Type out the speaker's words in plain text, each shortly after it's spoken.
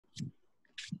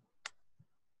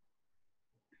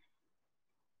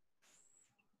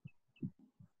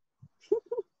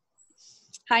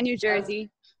Hi, New Jersey.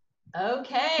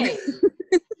 Okay.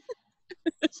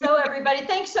 So everybody,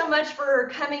 thanks so much for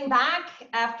coming back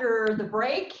after the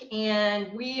break.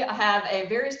 And we have a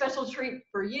very special treat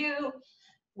for you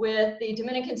with the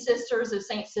Dominican Sisters of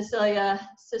St. Cecilia.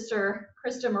 Sister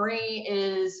Krista Marie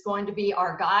is going to be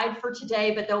our guide for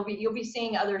today, but you'll be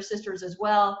seeing other sisters as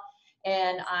well.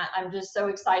 And I'm just so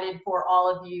excited for all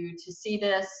of you to see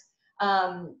this.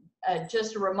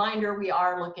 Just a reminder, we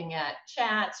are looking at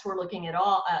chats. We're looking at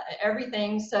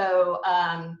everything. So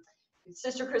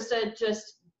Sister Krista,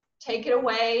 just take it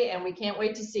away, and we can't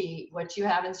wait to see what you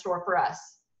have in store for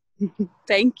us.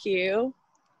 Thank you.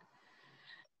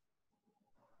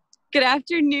 Good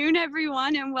afternoon,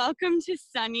 everyone, and welcome to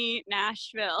sunny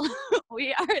Nashville.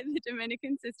 We are the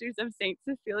Dominican Sisters of St.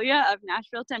 Cecilia of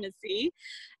Nashville, Tennessee,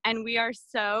 and we are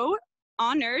so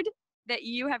honored that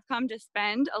you have come to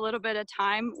spend a little bit of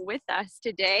time with us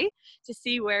today to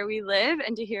see where we live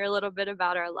and to hear a little bit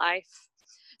about our life.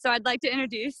 So I'd like to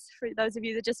introduce, for those of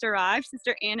you that just arrived,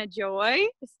 Sister Anna Joy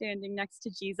is standing next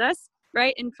to Jesus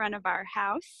right in front of our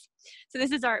house. So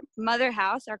this is our mother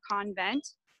house, our convent.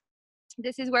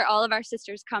 This is where all of our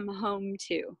sisters come home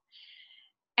to.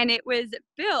 And it was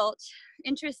built,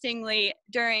 interestingly,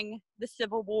 during the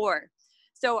Civil War.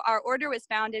 So our order was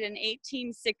founded in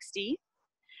 1860.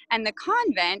 And the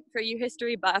convent, for you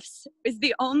history buffs, is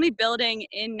the only building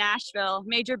in Nashville,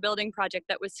 major building project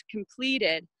that was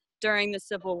completed during the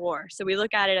Civil War. So we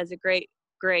look at it as a great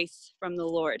grace from the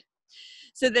Lord.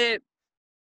 So the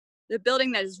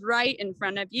building that is right in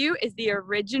front of you is the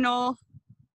original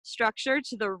structure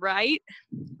to the right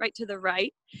to the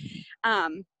right.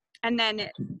 And then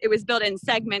it was built in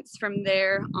segments from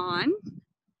there on.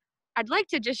 I'd like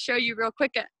to just show you real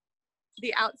quick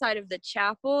the outside of the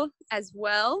chapel as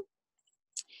well.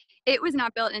 It was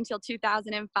not built until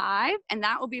 2005, and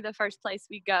that will be the first place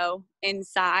we go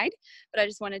inside. But I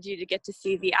just wanted you to get to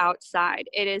see the outside.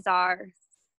 It is our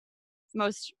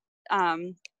most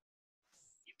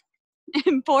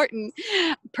important,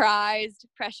 prized,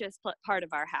 precious part of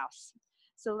our house.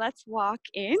 So let's walk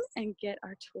in and get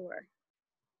our tour.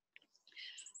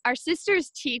 Our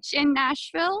sisters teach in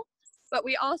Nashville, but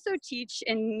we also teach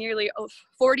in nearly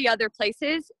 40 other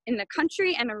places in the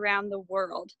country and around the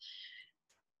world,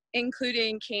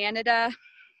 including Canada,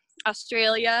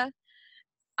 Australia,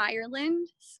 Ireland,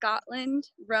 Scotland,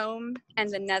 Rome, and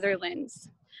the Netherlands.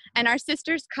 And our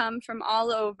sisters come from all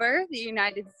over the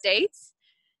United States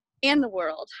and the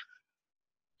world.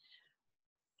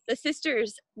 The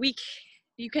sisters,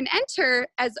 you can enter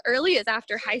as early as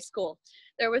after high school.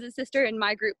 There was a sister in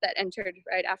my group that entered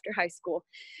right after high school,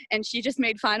 and she just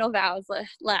made final vows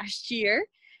last year,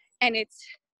 and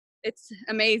it's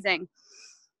amazing.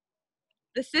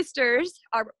 The sisters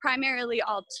are primarily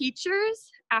all teachers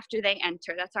after they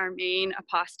enter. That's our main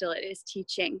apostolate, is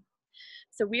teaching.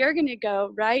 So we are going to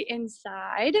go right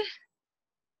inside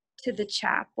to the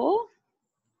chapel.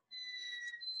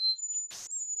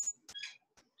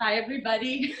 Hi,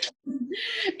 everybody.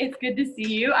 It's good to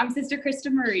see you. I'm Sister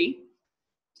Krista Marie.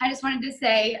 I just wanted to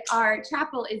say our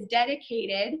chapel is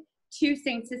dedicated to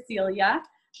St. Cecilia,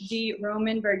 the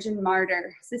Roman Virgin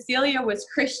Martyr. Cecilia was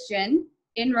Christian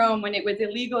in Rome when it was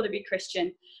illegal to be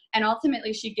Christian, and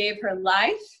ultimately she gave her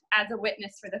life as a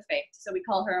witness for the faith. So we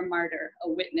call her a martyr, a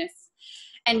witness.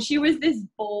 And she was this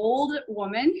bold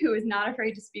woman who was not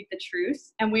afraid to speak the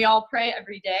truth, and we all pray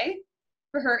every day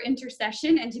for her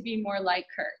intercession and to be more like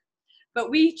her. But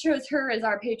we chose her as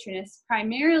our patroness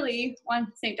primarily.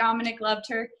 One, St. Dominic loved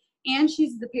her, and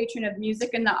she's the patron of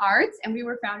music and the arts, and we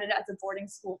were founded as a boarding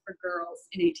school for girls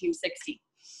in 1860.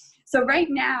 So right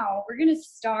now, we're going to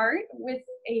start with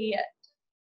a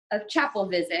chapel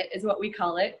visit, is what we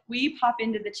call it. We pop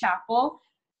into the chapel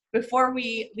before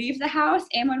we leave the house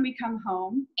and when we come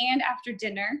home and after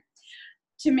dinner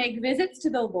to make visits to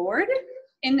the Lord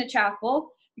in the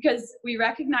chapel, because we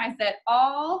recognize that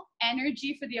all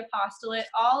energy for the apostolate,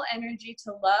 all energy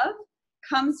to love,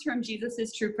 comes from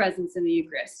Jesus's true presence in the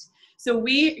Eucharist. So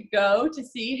we go to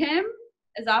see him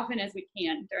as often as we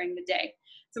can during the day.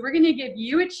 So we're going to give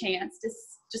you a chance to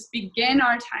just begin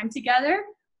our time together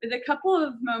with a couple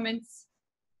of moments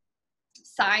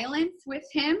silence with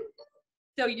him.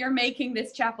 So you're making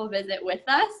this chapel visit with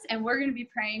us, and we're going to be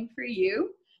praying for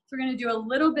you. So we're going to do a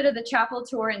little bit of the chapel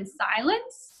tour in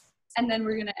silence, and then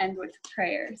we're going to end with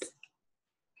prayers.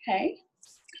 Okay?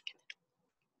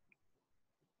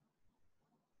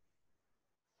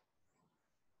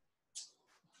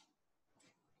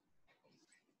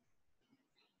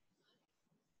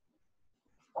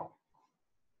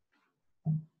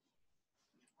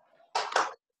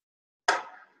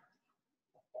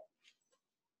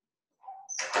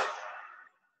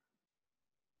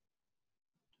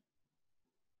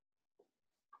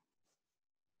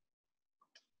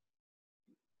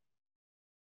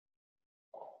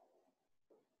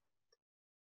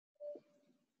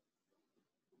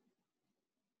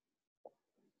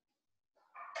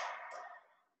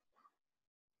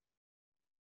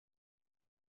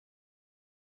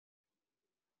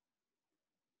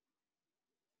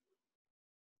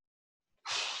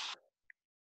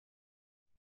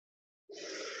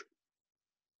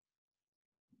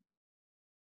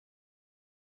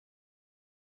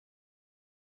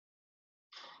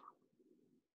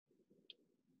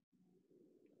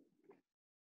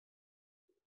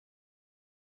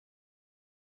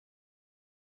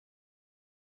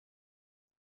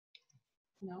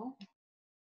 No?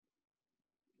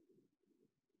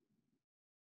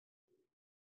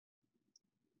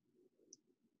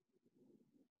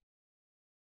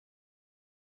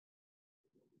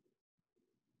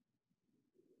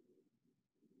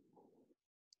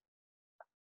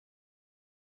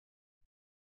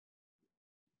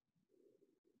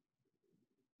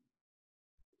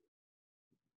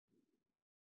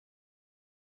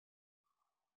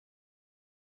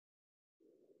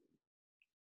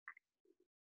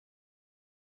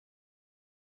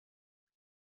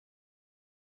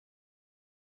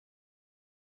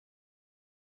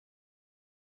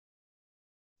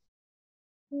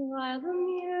 While the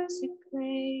music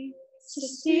played,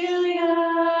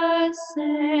 Cecilia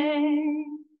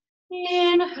sang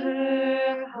in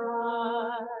her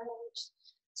heart.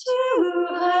 To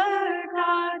her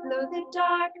God, though the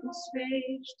darkness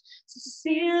raged,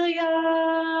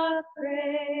 Cecilia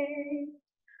prayed,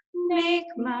 make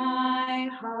my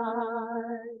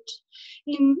heart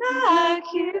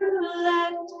immaculate,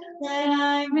 that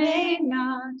I may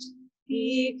not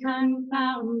be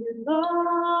confounded,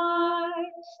 Lord,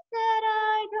 that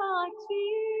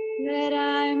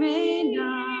I may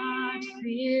not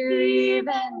fear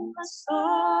even the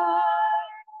sword,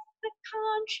 with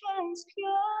conscience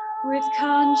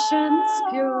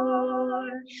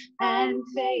pure and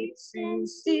faith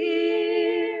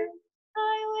sincere,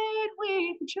 I wait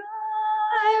with joy,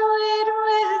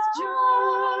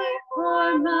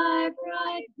 for my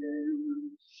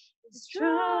bridegroom is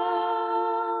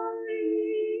drawing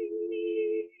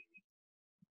near.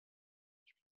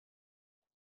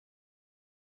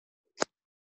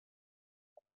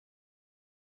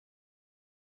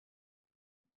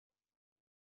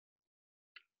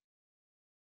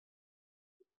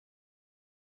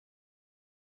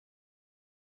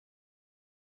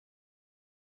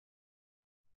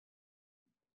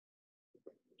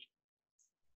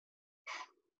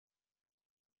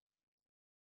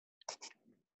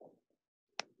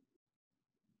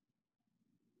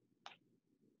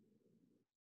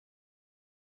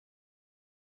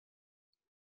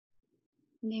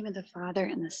 In the name of the Father,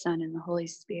 and the Son, and the Holy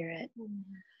Spirit.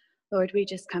 Lord, we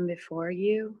just come before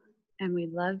you, and we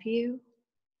love you,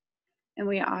 and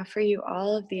we offer you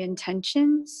all of the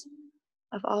intentions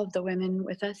of all of the women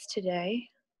with us today.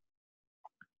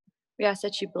 We ask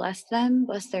that you bless them,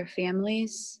 bless their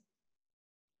families,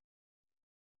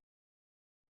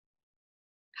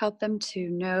 help them to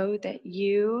know that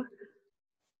you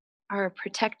are a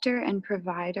protector and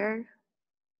provider,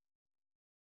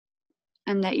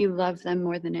 and that you love them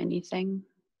more than anything.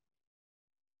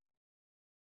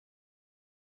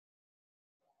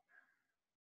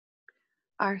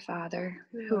 Our Father,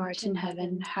 who art in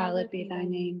heaven, hallowed be thy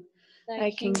name. Thy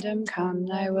kingdom come,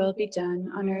 thy will be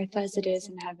done, on earth as it is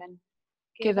in heaven.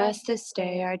 Give us this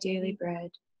day our daily bread,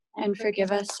 and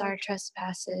forgive us our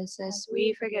trespasses, as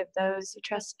we forgive those who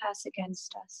trespass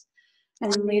against us.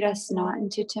 And lead us not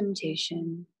into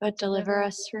temptation, but deliver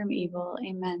us from evil.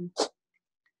 Amen.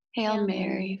 Hail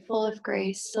Mary, full of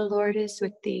grace, the Lord is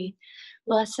with thee.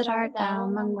 Blessed art thou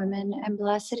among women, and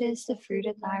blessed is the fruit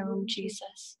of thy womb,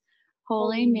 Jesus.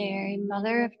 Holy Mary,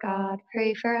 Mother of God,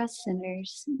 pray for us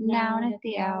sinners, now and at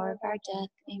the hour of our death.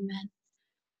 Amen.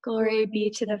 Glory be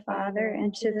to the Father,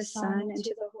 and to the Son, and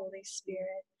to the Holy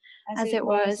Spirit, as it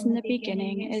was in the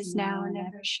beginning, is now, and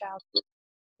ever shall be,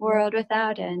 world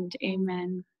without end.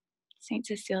 Amen. Saint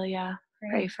Cecilia,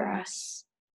 pray for us.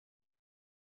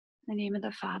 In the name of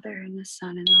the Father, and the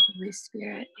Son, and the Holy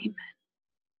Spirit. Amen.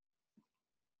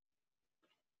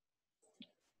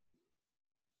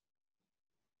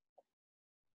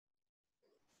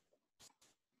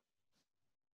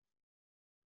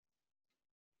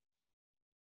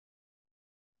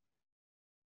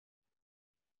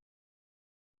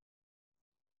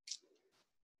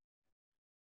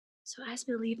 So as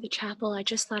we leave the chapel, I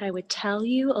just thought I would tell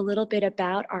you a little bit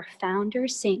about our founder,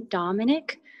 St.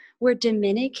 Dominic. We're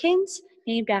Dominicans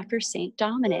named after St.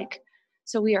 Dominic.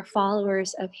 So we are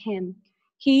followers of him.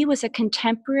 He was a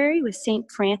contemporary with St.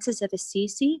 Francis of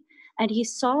Assisi, and he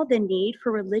saw the need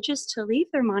for religious to leave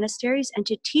their monasteries and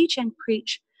to teach and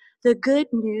preach the good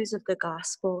news of the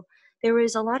gospel. There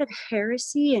was a lot of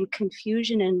heresy and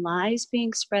confusion and lies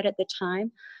being spread at the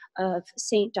time of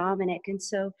St. Dominic. And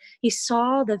so he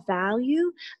saw the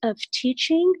value of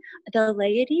teaching the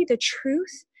laity the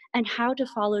truth and how to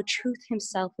follow truth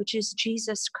himself, which is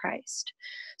Jesus Christ.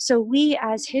 So we,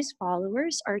 as his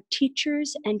followers, are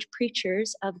teachers and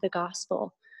preachers of the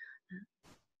gospel.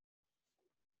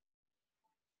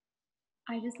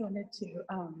 I just wanted to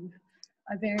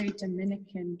a very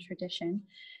Dominican tradition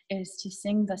is to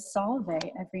sing the Salve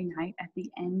every night at the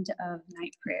end of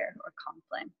night prayer or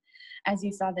compline. As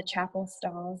you saw the chapel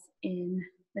stalls in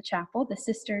the chapel, the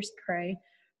sisters pray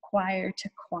choir to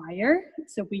choir.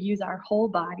 So we use our whole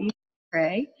body to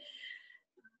pray.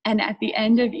 And at the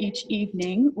end of each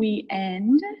evening, we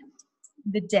end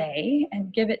the day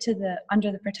and give it to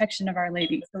under the protection of Our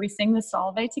Lady. So we sing the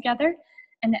Salve together,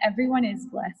 and everyone is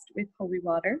blessed with holy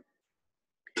water.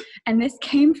 And this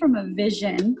came from a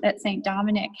vision that St.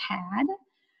 Dominic had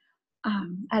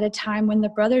at a time when the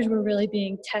brothers were really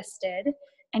being tested,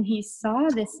 and he saw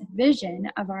this vision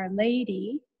of Our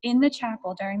Lady in the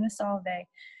chapel during the Salve.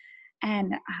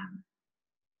 And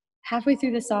halfway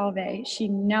through the Salve, she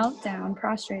knelt down,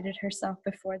 prostrated herself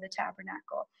before the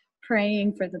tabernacle,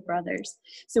 praying for the brothers.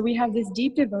 So we have this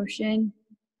deep devotion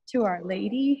to Our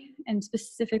Lady, and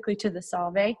specifically to the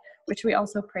Salve, which we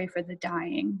also pray for the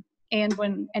dying. And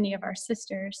when any of our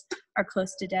sisters are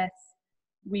close to death,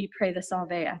 we pray the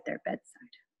Salve at their bedside.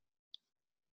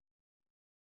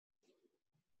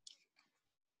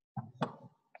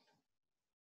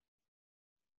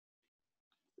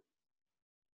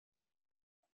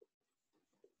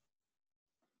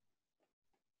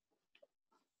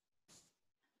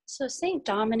 So St.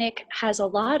 Dominic has a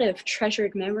lot of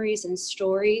treasured memories and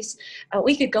stories.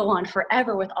 We could go on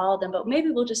forever with all of them, but maybe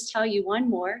we'll just tell you one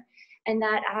more. And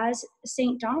that as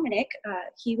St. Dominic,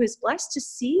 he was blessed to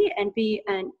see and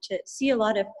to see a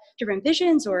lot of different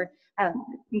visions or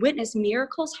witness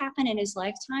miracles happen in his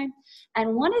lifetime.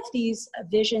 And one of these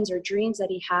visions or dreams that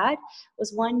he had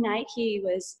was one night he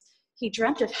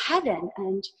dreamt of heaven,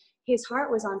 and his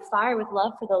heart was on fire with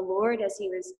love for the Lord as he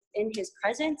was in his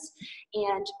presence.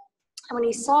 And when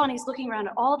he saw, and he's looking around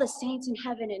at all the saints in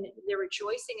heaven, and they're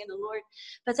rejoicing in the Lord,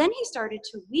 but then he started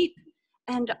to weep.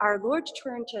 And our Lord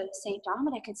turned to St.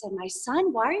 Dominic and said, "My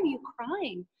son, why are you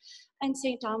crying?" And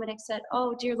St. Dominic said,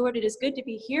 "Oh, dear Lord, it is good to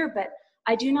be here, but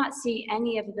I do not see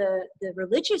any of the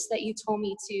religious that you told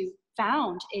me to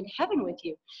found in heaven with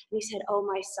you." And he said, "Oh,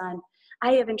 my son,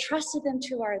 I have entrusted them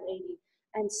to Our Lady."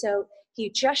 And so he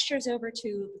gestures over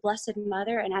to the Blessed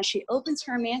Mother, and as she opens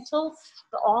her mantle,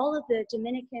 all of the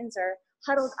Dominicans are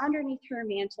huddled underneath her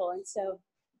mantle. And so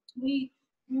we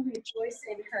rejoice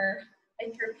in her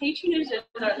patronage as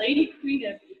Our Lady, Queen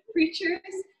of Preachers,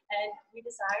 and we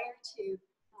desire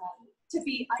to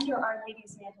be under Our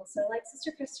Lady's mantle. So like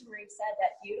Sister Krista Marie said,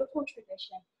 that beautiful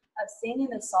tradition of singing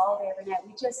the Salve every night,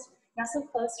 we just nestle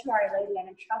close to Our Lady and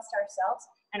entrust ourselves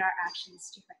and our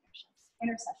actions to her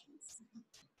intercessions.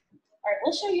 All right,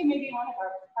 we'll show you maybe one of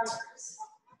our partners.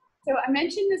 So I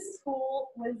mentioned this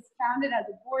school was founded as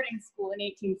a boarding school in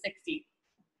 1860.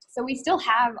 So we still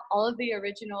have all of the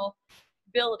original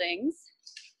buildings,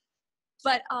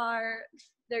 but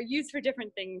they're used for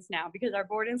different things now because our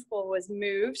boarding school was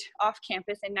moved off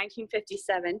campus in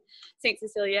 1957. St.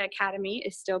 Cecilia Academy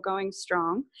is still going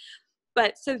strong.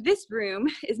 But so this room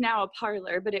is now a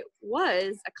parlor, but it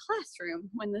was a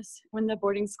classroom when the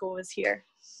boarding school was here.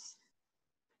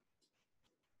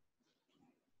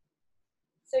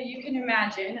 So you can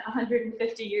imagine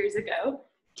 150 years ago,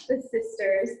 the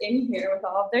sisters in here with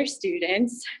all of their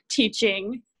students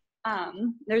teaching.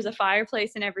 There's a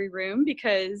fireplace in every room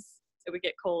because it would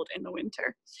get cold in the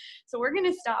winter. So we're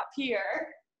going to stop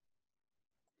here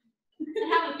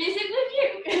and have a visit with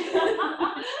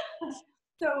you.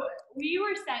 So we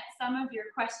were sent some of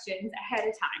your questions ahead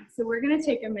of time. So we're going to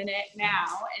take a minute now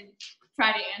and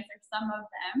try to answer some of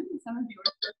them. Some of you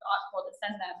were so thoughtful to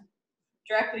send them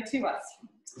directly to us.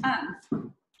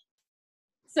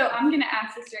 So I'm going to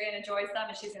ask Sister Anna Joy some,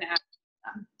 and she's going to ask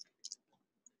them.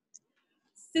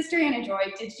 Sister Anna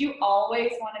Joy, did you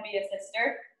always want to be a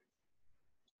sister?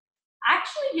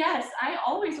 Actually, yes, I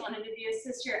always wanted to be a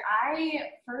sister.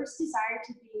 I first desired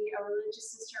to be a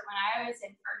religious sister when I was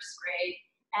in first grade,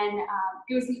 and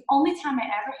it was the only time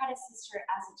I ever had a sister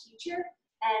as a teacher,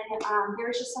 and there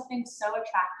was just something so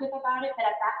attractive about it that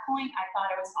at that point I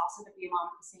thought it was awesome to be a mom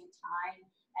at the same time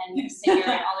and a singer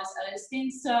and all those other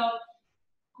things. So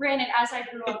granted, as I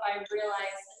grew up, I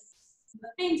realized the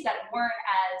things that weren't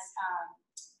as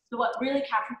what really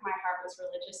captured my heart was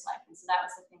religious life, and so that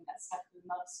was the thing that stuck the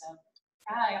most. So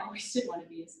I always did want to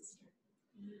be a sister.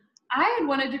 I had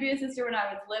wanted to be a sister when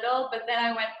I was little, but then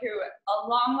I went through a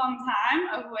long, long time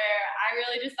of where I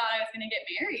really just thought I was going to get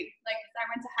married. Like, I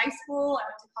went to high school, I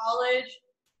went to college,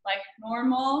 like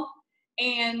normal,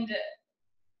 and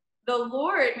the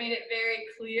Lord made it very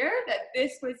clear that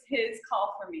this was His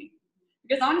call for me.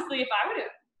 Because honestly, if I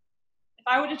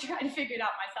would have tried to figure it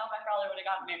out myself, I probably would have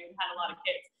gotten married and had a lot of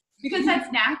kids. Because that's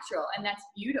natural and that's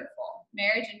beautiful.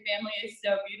 Marriage and family is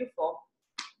so beautiful.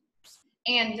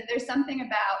 And there's something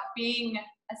about being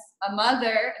a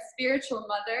mother, a spiritual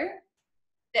mother,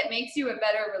 that makes you a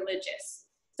better religious.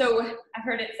 So I've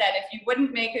heard it said, if you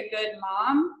wouldn't make a good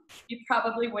mom, you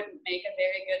probably wouldn't make a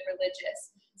very good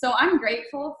religious. So I'm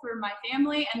grateful for my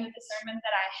family and the discernment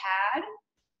that I had.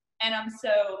 And I'm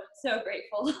so, so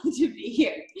grateful to be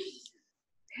here.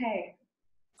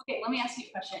 Okay, let me ask you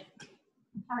a question.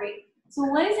 All right, so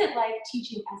what is it like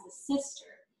teaching as a sister?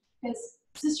 Because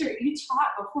sister, you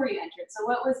taught before you entered. So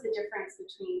what was the difference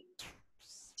between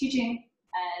teaching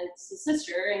as a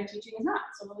sister and teaching as not?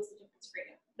 So what was the difference for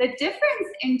you? The difference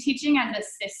in teaching as a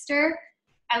sister,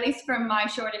 at least from my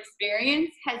short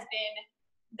experience, has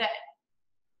been that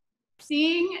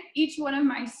seeing each one of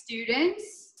my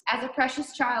students as a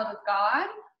precious child of God,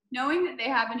 knowing that they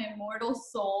have an immortal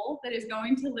soul that is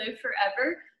going to live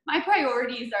forever, my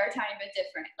priorities are a tiny bit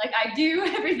different. Like, I do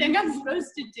everything I'm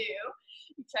supposed to do.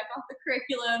 You check off the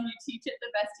curriculum, you teach it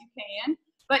the best you can,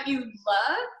 but you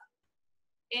love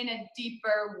in a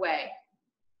deeper way.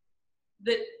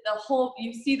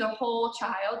 You see the whole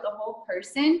child, the whole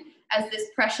person as this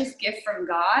precious gift from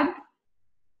God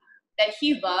that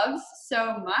he loves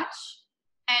so much.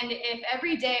 And if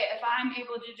every day, if I'm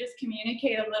able to just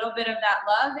communicate a little bit of that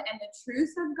love and the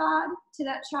truth of God to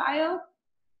that child,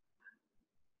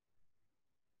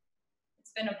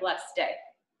 it's been a blessed day.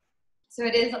 So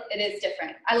it is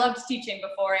different. I loved teaching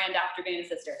before and after being a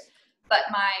sister, but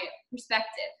my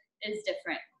perspective is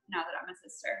different now that I'm a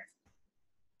sister.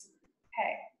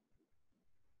 Okay.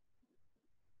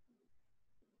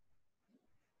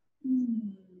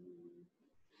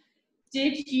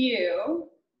 Did you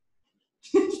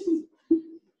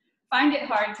find it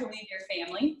hard to leave your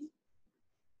family?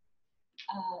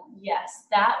 Yes,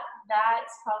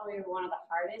 that's probably one of the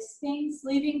hardest things,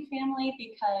 leaving family,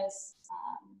 because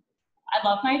I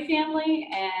love my family,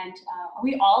 and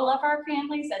we all love our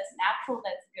families. That's natural,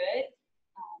 that's good.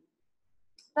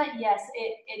 But yes,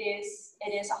 it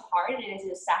is hard, it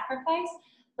is a sacrifice,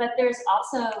 but there's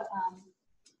also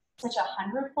such a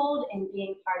hundredfold in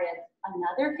being part of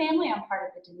another family. I'm part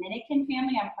of the Dominican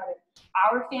family. I'm part of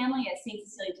our family at St.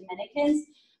 Cecilia Dominicans.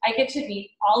 I get to meet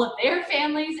all of their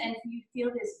families, and you feel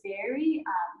this very,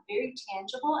 very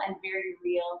tangible and very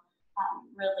real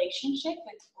relationship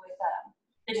with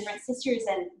the different sisters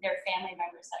and their family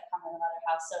members that come in the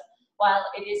Motherhouse. So while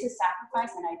it is a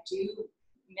sacrifice, and I do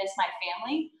miss my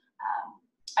family,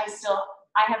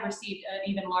 I have received an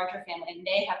even larger family, and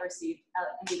they have received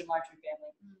an even larger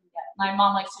family. Yeah. My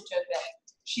mom likes to joke that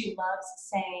she loves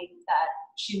saying that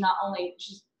she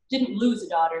didn't lose a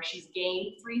daughter, she's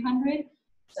gained 300.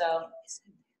 So,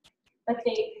 but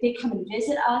they come and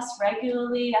visit us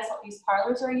regularly. That's what these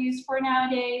parlors are used for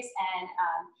nowadays, and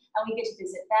we get to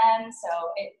visit them.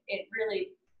 So it's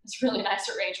really nice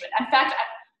arrangement. In fact,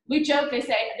 we joke, they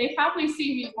say they probably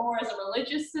see me more as a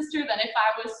religious sister than if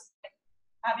I was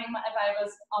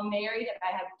married, if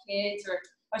I have kids, or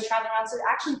I was traveling around. So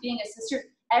actually being a sister,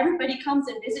 everybody comes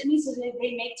and visit me, so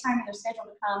they make time in their schedule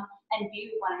to come and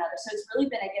be with one another. So it's really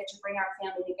been a gift to bring our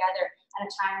family together at a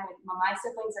time when my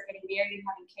siblings are getting married and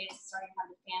having kids, starting to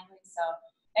have a family. So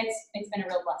it's been a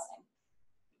real blessing.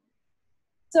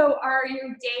 So are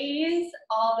your days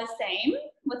all the same?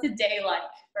 What's a day like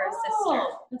for a sister?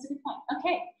 That's a good point.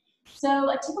 Okay. So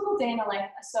a typical day in a life,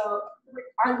 so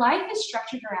our life is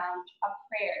structured around a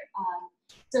prayer.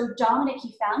 So Dominic,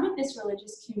 he founded this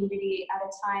religious community at a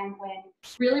time when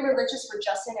really religious were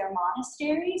just in their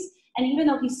monasteries. And even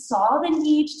though he saw the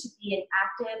need to be an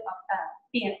active,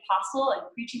 be an apostle and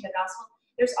preaching the gospel,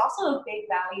 there's also a big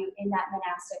value in that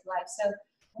monastic life. So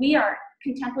we are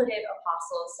contemplative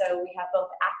apostles. So we have both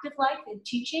active life in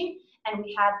teaching, and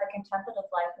we have the contemplative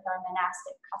life with our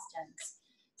monastic customs.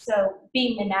 So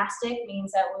being monastic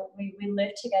means that we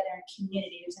live together in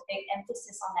community. There's a big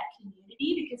emphasis on that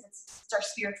community because it's our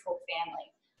spiritual family.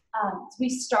 So we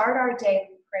start our day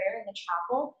with prayer in the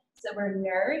chapel, so we're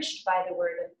nourished by the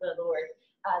word of the Lord.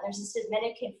 There's this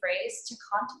Dominican phrase, to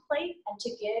contemplate and to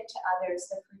give to others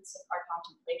the fruits of our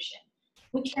contemplation.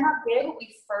 We cannot give what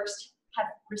we first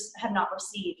have not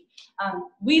received.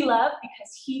 We love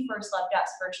because he first loved us,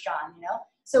 1 John,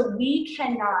 So we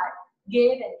cannot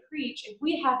give and preach if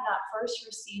we have not first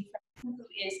received from him who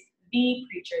is the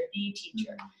preacher, the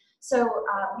teacher. So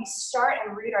we start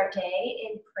and root our day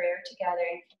in prayer together.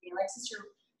 And like Sister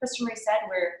Krista Marie said,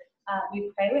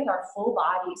 we pray with our full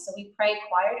body. So we pray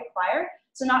choir to choir.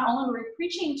 So not only are we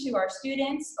preaching to our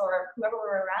students or whoever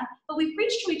we're around, but we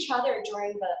preach to each other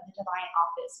during the divine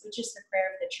office, which is the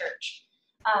prayer of the church.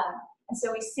 And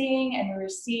so we sing and we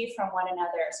receive from one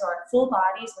another. So our full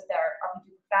bodies with our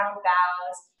profound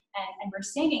vows, and we're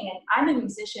singing. And I'm a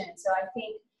musician, so I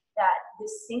think that the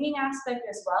singing aspect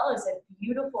as well is a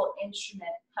beautiful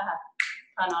instrument.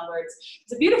 Pun on words.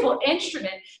 It's a beautiful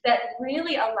instrument that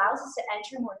really allows us to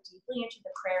enter more deeply into the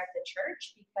prayer of the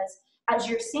church, because as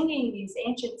you're singing these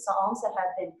ancient psalms that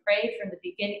have been prayed from the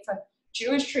beginning, from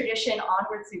Jewish tradition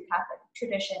onward through Catholic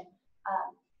tradition,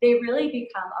 they really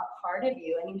become a part of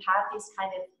you, and you have these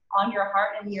kind of on your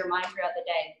heart and your mind throughout the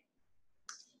day.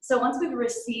 So once we've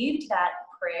received that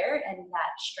prayer and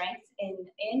that strength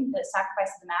in the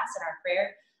sacrifice of the Mass and our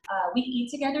prayer, we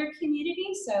eat together in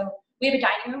community. So we have a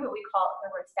dining room, what we call the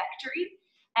refectory,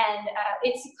 and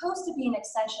it's supposed to be an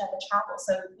extension of the chapel.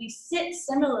 So we sit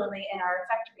similarly in our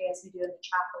refectory as we do in the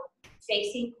chapel,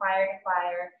 facing choir to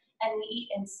choir, and we eat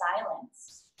in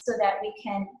silence so that we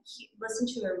can listen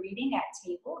to a reading at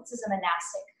table. This is a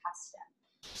monastic custom.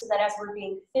 So that as we're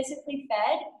being physically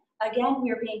fed, again,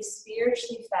 we're being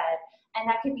spiritually fed. And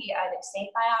that could be either saint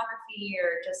biography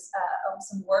or just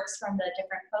some works from the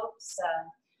different popes,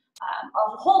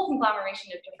 a whole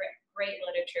conglomeration of different great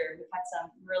literature. We've had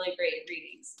some really great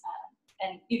readings,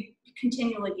 and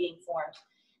continually being formed.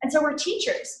 And so we're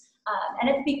teachers. And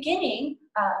at the beginning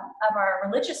of our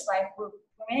religious life, we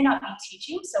may not be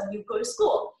teaching, so we go to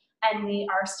school and we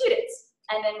are students.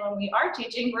 And then when we are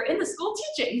teaching, we're in the school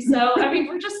teaching. So, I mean,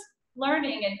 we're just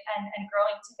learning and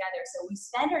growing together. So we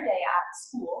spend our day at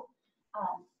school,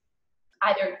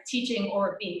 either teaching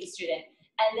or being a student.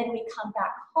 And then we come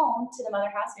back home to the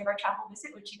Motherhouse. We have our chapel visit,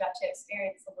 which you got to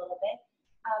experience a little bit.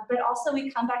 But also we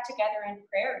come back together in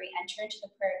prayer. We enter into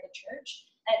the prayer of the church.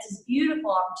 And it's this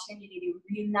beautiful opportunity to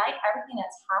reunite everything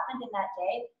that's happened in that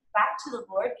day back to the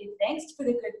Lord, give thanks for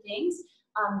the good things,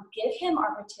 give him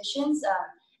our petitions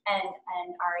and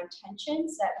our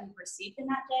intentions that we've received in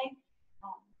that day.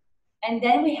 And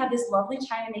then we have this lovely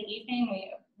time in the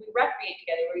evening. We recreate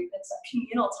together. It's a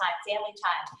communal time, family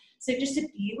time. So just to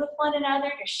be with one another,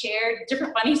 to share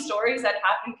different funny stories that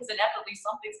happen, because inevitably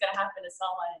something's going to happen to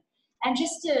someone. And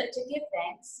just to give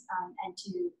thanks and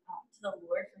to the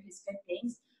Lord for his good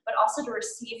things, but also to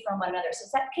receive from one another. So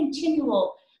it's that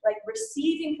continual, like,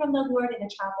 receiving from the Lord in the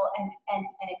chapel and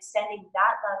extending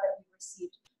that love that we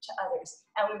received to others.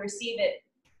 And we receive it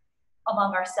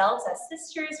among ourselves as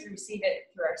sisters, we receive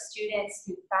it through our students,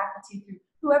 through faculty, through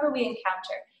whoever we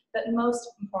encounter. But most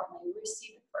importantly, we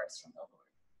receive it first from the Lord.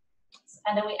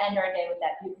 And then we end our day with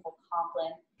that beautiful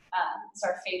compline. It's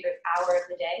our favorite hour of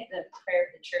the day, the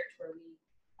prayer of the church, where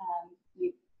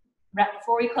right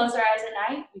before we close our eyes at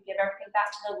night, we give everything back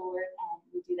to the Lord, and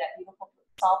we do that beautiful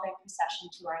psalmic procession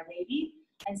to Our Lady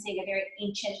and sing a very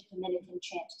ancient Dominican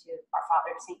chant to our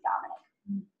Father, St.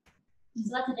 Dominic.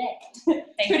 So that's a day.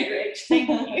 Thank you, Rich. Thank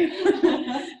you.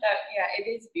 Yeah, it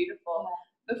is beautiful.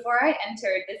 Yeah. Before I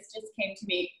entered, this just came to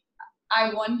me.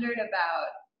 I wondered about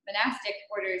monastic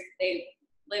orders. They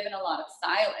live in a lot of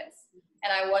silence.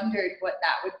 And I wondered what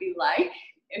that would be like,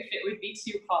 if it would be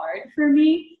too hard for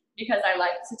me, because I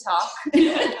like to talk.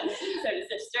 So does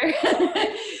sister.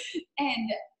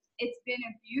 And it's been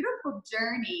a beautiful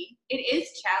journey. It is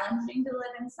challenging to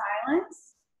live in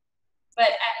silence. But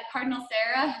Cardinal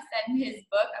Sarah said in his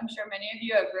book, I'm sure many of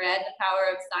you have read The Power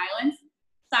of Silence,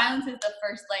 silence is the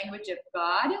first language of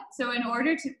God. So in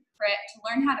order to pray, to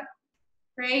learn how to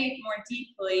pray more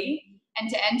deeply and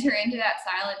to enter into that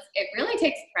silence, it really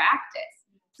takes practice.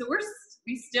 So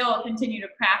we still continue to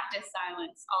practice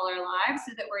silence all our lives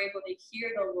so that we're able to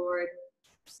hear the Lord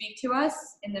speak to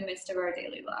us in the midst of our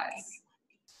daily lives.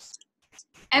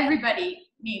 Everybody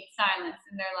needs silence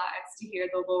in their lives to hear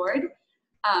the Lord.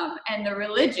 And the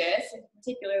religious,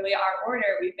 particularly our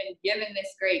order, we've been given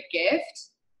this great gift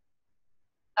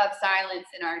of silence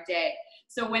in our day.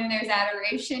 So when there's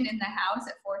adoration in the house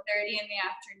at 4:30 in the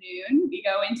afternoon, we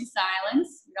go into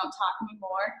silence. We don't talk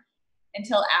anymore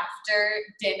until after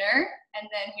dinner, and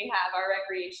then we have our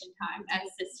recreation time, as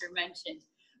Sister mentioned.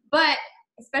 But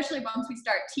especially once we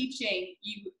start teaching,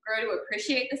 you grow to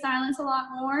appreciate the silence a lot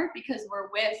more, because we're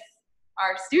with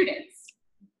our students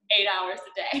 8 hours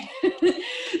a day.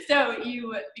 So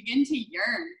you begin to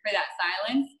yearn for that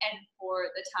silence and for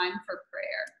the time for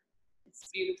prayer. It's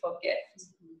a beautiful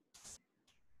gift.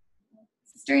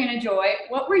 Sister Anna Joy,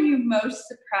 what were you most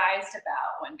surprised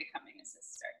about when becoming a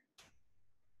sister?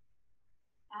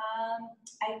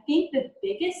 I think the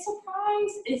biggest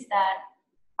surprise is that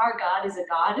our God is a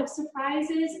God of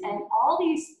surprises, and all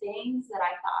these things that I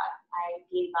thought I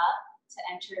gave up to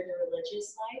enter the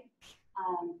religious life,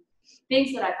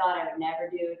 things that I thought I would never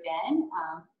do again,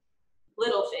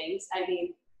 little things. I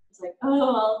mean, it's like, oh,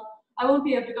 well, I won't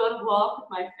be able to go to walk with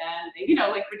my family,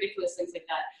 like ridiculous things like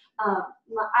that.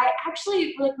 I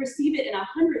actually receive it in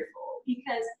 100-fold,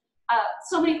 because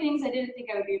so many things I didn't think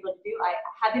I would be able to do. I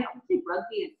haven't played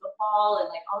rugby and football and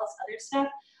like all this other stuff.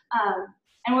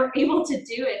 And we're able to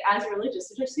do it as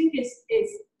religious, which I think is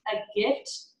a gift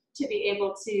to be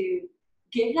able to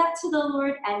give that to the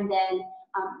Lord and then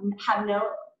have no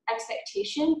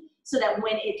expectation, so that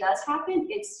when it does happen,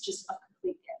 it's just a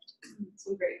complete gift.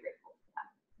 So I'm very grateful for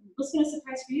that. What's been a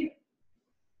surprise for you?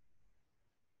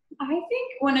 I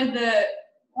think one of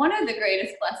the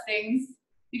greatest blessings,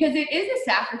 because it is a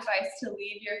sacrifice to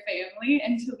leave your family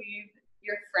and to leave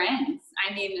your friends.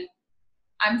 I mean,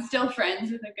 I'm still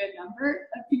friends with a good number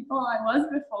of people I was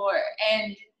before,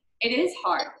 and it is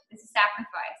hard. It's a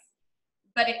sacrifice,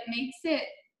 but it makes it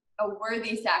a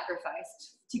worthy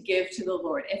sacrifice to give to the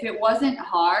Lord. If it wasn't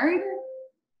hard,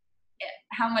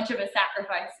 how much of a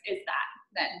sacrifice is that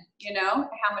then? You know,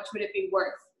 how much would it be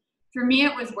worth? For me,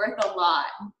 it was worth a lot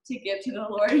to give to the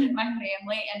Lord and my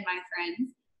family and my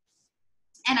friends.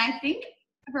 And I think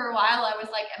for a while I was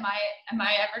like, am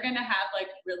I ever gonna have like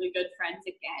really good friends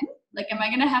again? Like, am I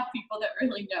gonna have people that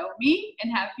really know me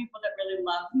and have people that really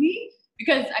love me?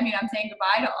 Because I mean, I'm saying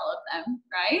goodbye to all of them,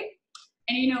 right?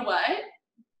 And you know what?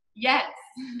 Yes.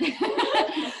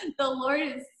 The Lord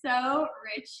is so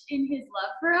rich in his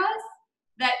love for us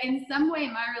that in some way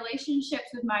my relationships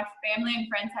with my family and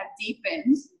friends have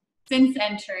deepened since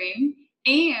entering,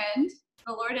 and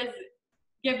the Lord has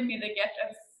given me the gift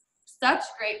of such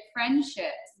great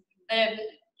friendships that have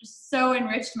just so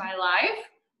enriched my life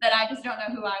that I just don't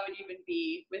know who I would even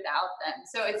be without them.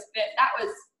 So that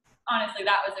was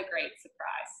a great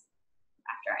surprise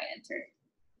after I entered.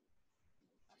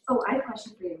 Oh, I have a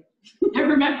question for you. I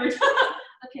remembered.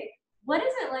 Okay, what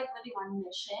is it like living on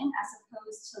mission as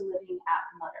opposed to living at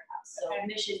Motherhouse? So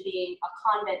mission being a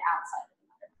convent outside of the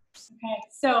Motherhouse. Okay,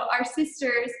 so our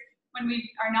sisters, when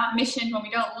we are not missioned, when we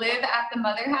don't live at the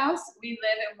Motherhouse, we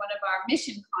live in one of our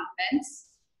mission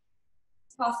convents,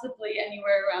 possibly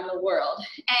anywhere around the world.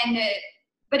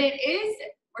 But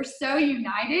we're so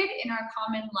united in our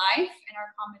common life, in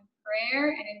our common prayer,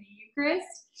 and in the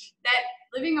Eucharist, that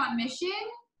living on mission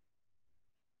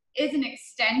is an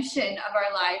extension of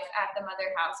our life at the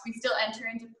Motherhouse. We still enter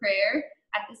into prayer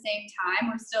at the same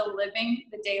time. We're still living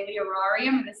the daily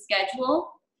orarium and the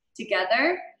schedule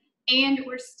together, and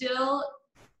we're still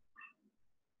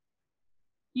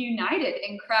united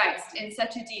in Christ in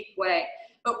such a deep way.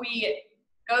 But we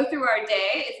go through our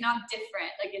day, it's not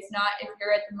different. Like, it's not, if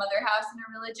you're at the Motherhouse and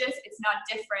are religious, it's not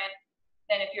different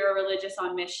than if you're a religious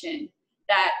on mission.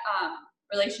 That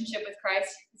relationship with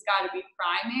Christ has got to be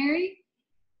primary,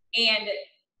 and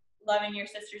loving your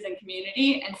sisters in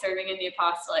community and serving in the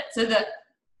apostolate. So the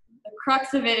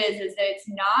crux of it is that it's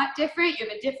not different. You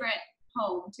have a different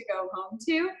home to go home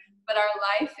to, but our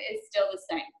life is still the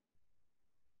same.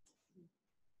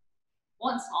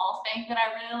 One small thing that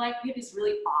I really like, we have this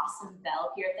really awesome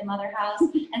bell here at the Motherhouse.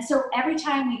 And so every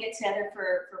time we get together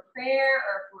for prayer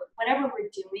or for whatever we're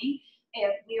doing,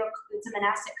 it's a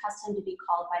monastic custom to be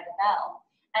called by the bell.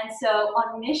 And so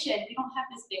on mission, we don't have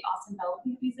this big awesome bell.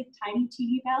 We have these like tiny,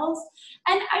 teeny bells.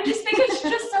 And I just think it's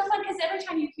just so fun because every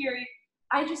time you hear it,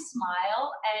 I just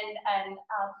smile and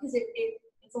because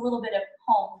it's a little bit of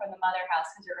home from the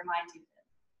Motherhouse, because it reminds you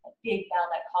of a big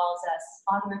bell that calls us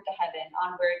onward to heaven,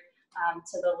 onward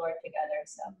to the Lord together.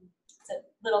 So it's a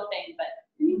little thing,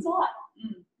 but it means a lot.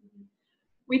 Mm-hmm.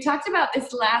 We talked about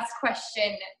this last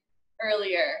question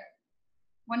earlier.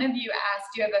 One of you asked,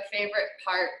 do you have a favorite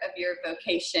part of your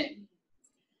vocation?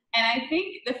 And I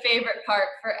think the favorite part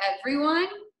for everyone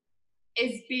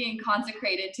is being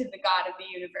consecrated to the God of the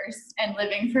universe and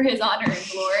living for his honor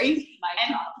and glory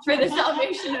and for the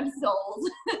salvation of souls.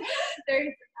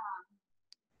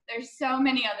 There's so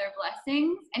many other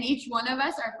blessings, and each one of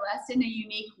us are blessed in a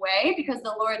unique way because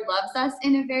the Lord loves us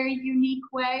in a very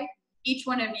unique way. Each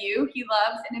one of you, he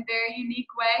loves in a very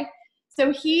unique way.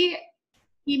 So he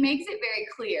makes it very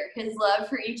clear, his love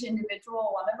for each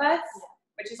individual one of us,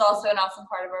 which is also an awesome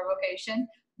part of our vocation.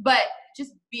 But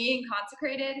just being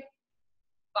consecrated,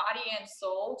 body and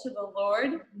soul, to the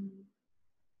Lord,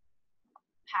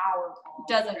 Powerful.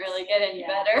 Doesn't really get any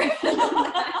better.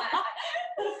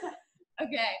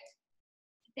 Okay.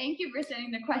 Thank you for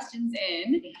sending the questions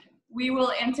in. We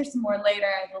will answer some more later,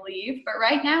 I believe. But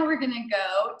right now we're going to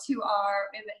go to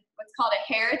what's called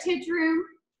a heritage room.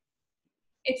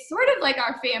 It's sort of like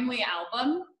our family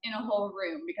album in a whole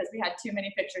room because we had too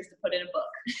many pictures to put in a book.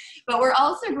 But we're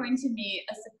also going to meet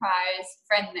a surprise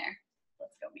friend there.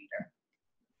 Let's go meet her.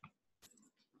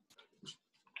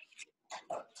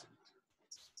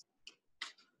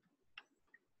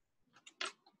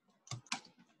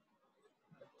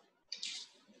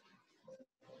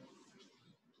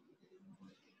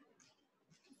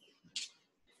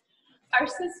 Our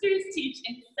sisters teach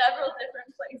in several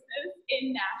different places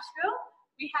in Nashville.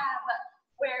 We have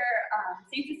where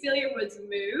St. Cecilia was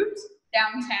moved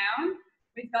downtown.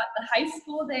 We've got the high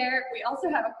school there. We also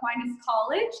have Aquinas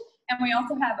College, and we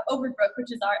also have Overbrook,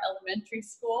 which is our elementary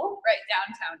school right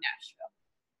downtown Nashville.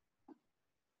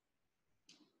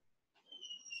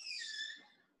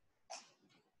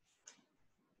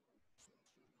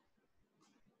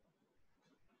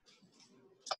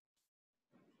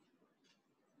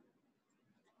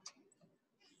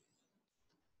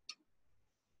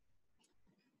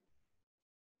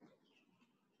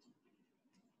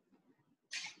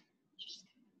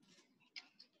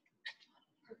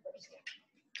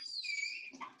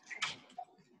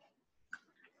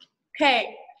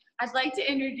 Okay, I'd like to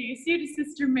introduce you to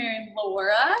Sister Mary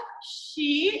Laura.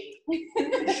 She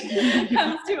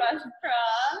comes to us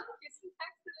from Houston,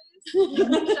 Texas.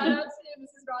 Shout out to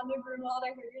Mrs. Rhonda Grunwald. I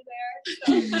heard you're there.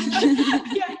 So.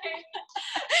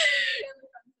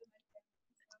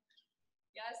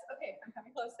 Yes, okay, I'm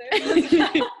coming closer.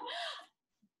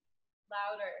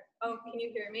 Louder. Oh, can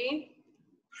you hear me?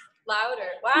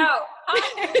 Louder. Wow.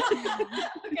 Hi.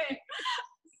 Okay,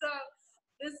 so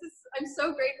I'm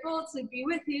so grateful to be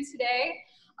with you today.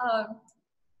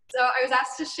 So I was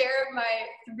asked to share my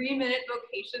 3-minute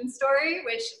vocation story,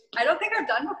 which I don't think I've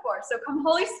done before. So come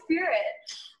Holy Spirit.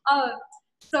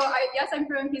 Yes, I'm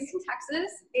from Houston,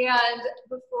 Texas. And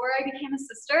before I became a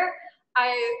sister,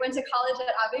 I went to college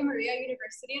at Ave Maria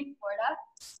University in Florida,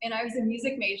 and I was a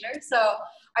music major. So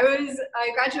I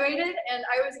graduated, and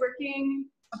I was working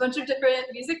a bunch of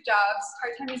different music jobs,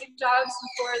 part-time music jobs,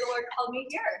 before the Lord called me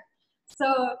here.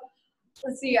 So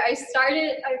let's see, I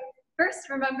first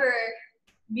remember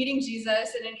meeting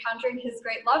Jesus and encountering his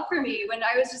great love for me when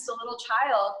I was just a little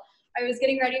child. I was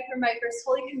getting ready for my first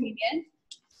Holy Communion,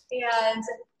 and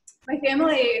my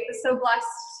family was so blessed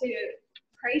to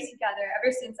pray together ever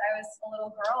since I was a little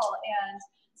girl. And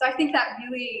so I think that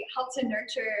really helped to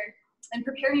nurture and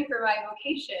prepare me for my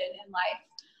vocation in life.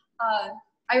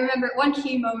 I remember one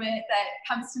key moment that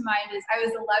comes to mind is I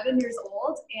was 11 years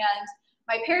old, and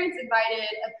my parents invited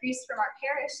a priest from our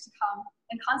parish to come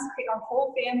and consecrate our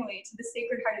whole family to the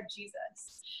Sacred Heart of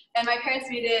Jesus. And my parents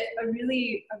made it a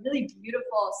really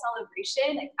beautiful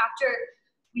celebration. Like after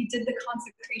we did the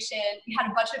consecration, we had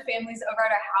a bunch of families over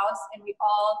at our house, and we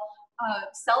all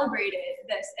celebrated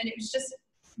this. And it was just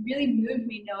really moved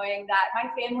me knowing that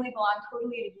my family belonged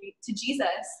totally to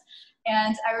Jesus.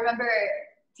 And I remember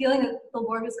feeling that the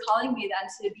Lord was calling me then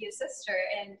to be a sister,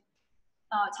 and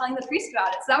telling the priest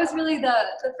about it. So that was really the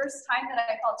first time that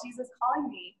I felt Jesus calling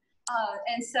me.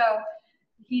 And so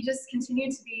he just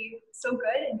continued to be so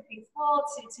good and faithful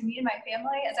to me and my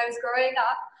family as I was growing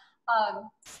up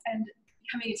and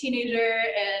becoming a teenager.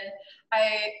 And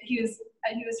he was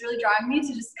really drawing me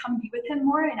to just come be with him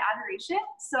more in adoration.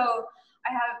 So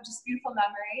I have just beautiful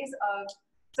memories of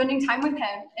spending time with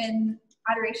him in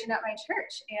adoration at my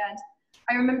church. And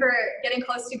I remember getting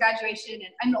close to graduation,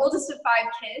 and I'm the oldest of 5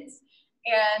 kids.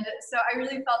 And so I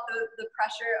really felt the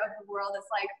pressure of the world. It's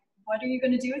like, what are you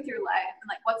going to do with your life? And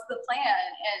like, what's the plan?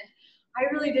 And I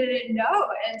really didn't know.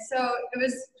 And so it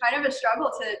was kind of a struggle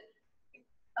to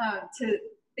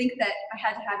think that I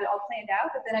had to have it all planned out.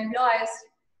 But then I realized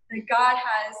that God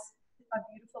has a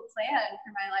beautiful plan for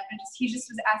my life, and he just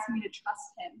was asking me to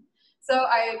trust him. So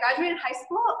I graduated high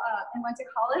school and went to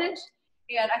college.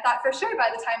 And I thought for sure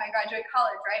by the time I graduate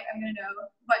college, right, I'm going to know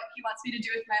what he wants me to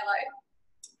do with my life.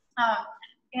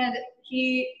 And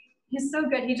he's so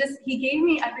good. He gave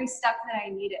me every step that I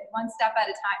needed, one step at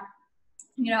a time.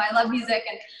 You know, I love music,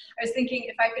 and I was thinking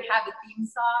if I could have a theme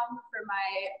song for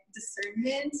my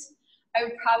discernment, I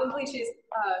would probably choose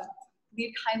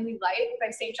Lead Kindly Light by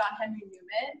St. John Henry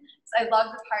Newman. So I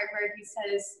love the part where he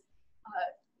says,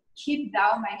 keep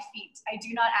thou my feet. I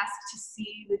do not ask to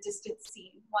see the distant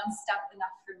scene, one step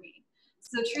enough for me.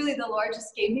 So truly the Lord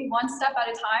just gave me one step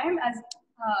at a time as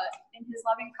in his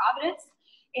loving providence.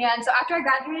 And so after I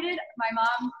graduated, my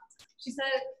mom, she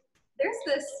said, there's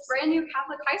this brand new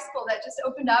Catholic high school that just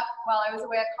opened up while I was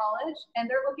away at college, and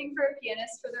they're looking for a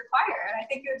pianist for their choir, and I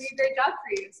think it would be a great job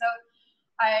for you. So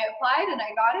I applied and I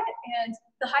got it, and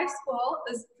the high school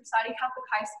is Prasadi Catholic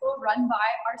High School run by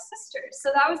our sisters.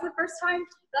 So that was the first time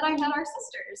that I met our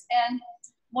sisters. And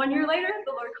 1 year later,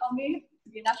 the Lord called me to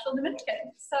be a Nashville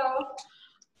Dominican. So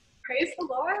praise the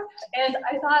Lord. And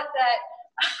I thought that,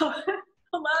 hello,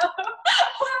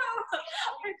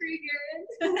 hi, Gregan.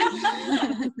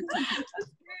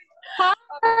 Hi.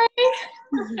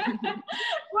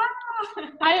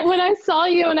 Wow. When I saw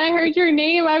you and I heard your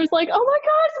name, I was like, oh my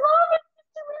gosh, Mom,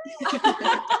 it's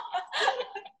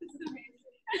This is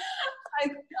amazing.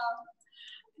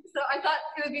 So So I thought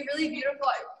it would be really beautiful.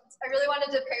 I really wanted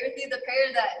to pray with you the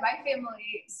prayer that my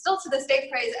family still to this day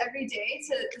prays every day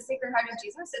to the Sacred Heart of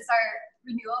Jesus. It's our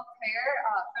renewal prayer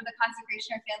for the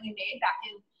consecration our family made back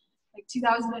in like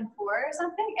 2004 or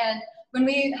something. And when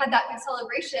we had that big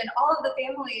celebration, all of the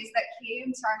families that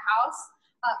came to our house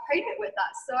prayed it with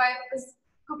us. So I was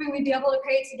hoping we'd be able to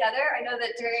pray it together. I know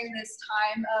that during this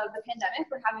time of the pandemic,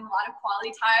 we're having a lot of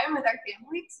quality time with our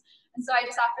families. And so I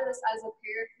just offer this as a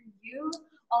prayer for you,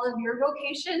 all of your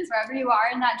vocations, wherever you are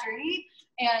in that journey,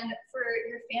 and for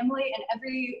your family and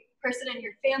every person in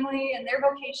your family and their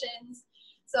vocations.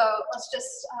 So let's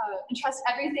just entrust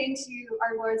everything to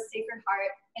our Lord's Sacred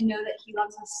Heart and know that He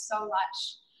loves us so much.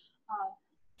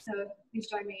 So please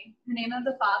join me. In the name of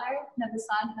the Father, and of the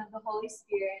Son, and of the Holy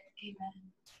Spirit. Amen.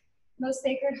 Most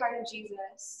Sacred Heart of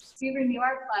Jesus, we renew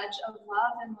our pledge of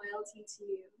love and loyalty to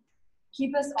you.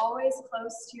 Keep us always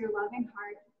close to your loving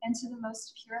heart and to the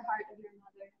most pure heart of your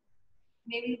mother.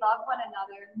 May we love one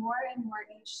another more and more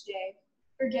each day,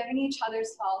 forgiving each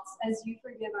other's faults as you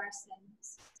forgive our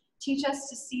sins. Teach us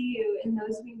to see you in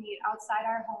those we meet outside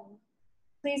our home.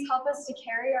 Please help us to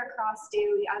carry our cross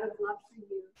daily out of love for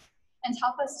you, and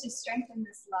help us to strengthen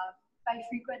this love by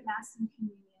frequent Mass and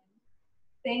Communion.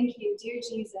 Thank you, dear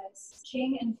Jesus,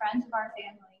 King and friend of our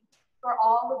family, for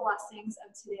all the blessings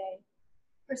of today.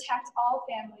 Protect all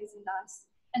families and us,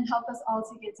 and help us all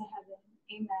to get to heaven.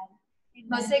 Amen.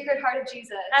 Most Sacred Heart of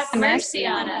Jesus, have mercy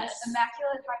on us.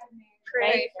 Immaculate Heart of Mary,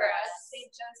 Pray for us. Saint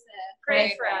Joseph,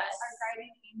 Pray for us. Our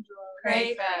guardian angel,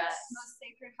 Pray for us. Most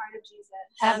Sacred Heart of Jesus,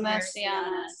 Have mercy on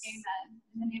us. Amen.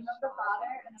 In the name of the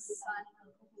Father, and of the Son,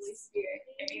 and of the Holy Spirit.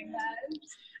 Amen.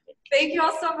 Thank you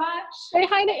all so much. Say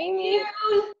hi to Amy.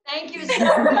 Thank you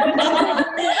so much.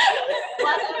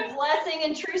 Blessing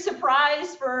and true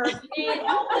surprise for me,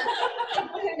 people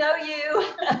who know you.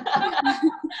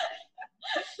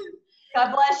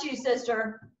 God bless you,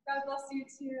 sister. God bless you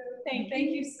too. Thank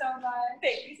you so much.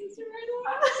 Thank you, Sister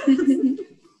Marta.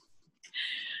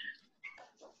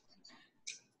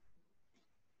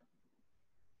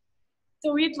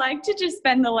 So we'd like to just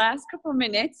spend the last couple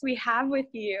minutes we have with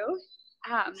you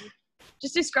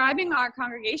just describing our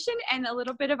congregation and a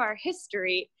little bit of our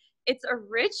history. It's a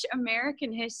rich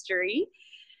American history.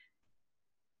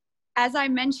 As I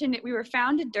mentioned, we were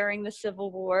founded during the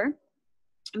Civil War,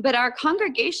 but our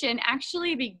congregation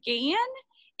actually began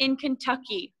in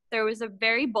Kentucky. There was a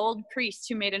very bold priest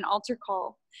who made an altar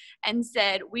call and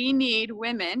said, we need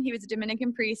women. He was a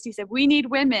Dominican priest. He said, we need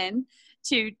women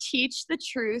to teach the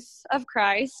truth of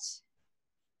Christ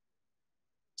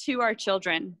to our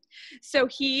children. So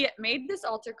he made this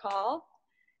altar call,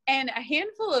 and a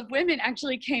handful of women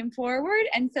actually came forward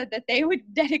and said that they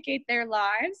would dedicate their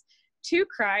lives to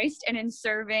Christ and in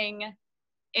serving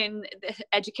in the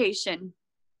education.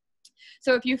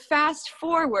 So if you fast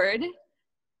forward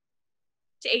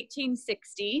to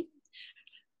 1860,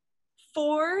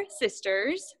 4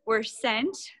 sisters were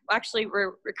sent, actually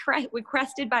were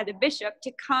requested by the bishop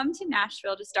to come to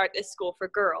Nashville to start this school for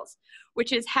girls,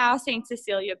 which is how St.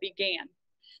 Cecilia began.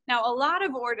 Now, a lot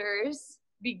of orders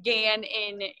began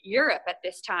in Europe at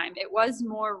this time. It was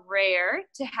more rare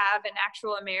to have an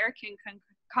actual American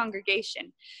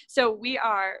congregation. So we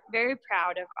are very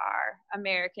proud of our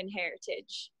American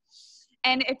heritage.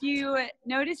 And if you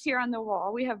notice here on the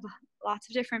wall, we have lots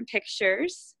of different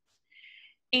pictures.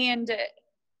 And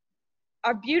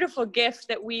our beautiful gift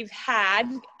that we've had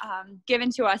given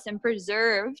to us and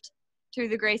preserved through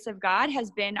the grace of God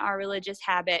has been our religious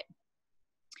habit.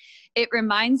 It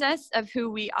reminds us of who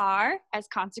we are as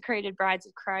consecrated brides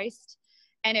of Christ,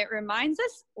 and it reminds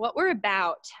us what we're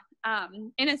about.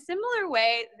 In a similar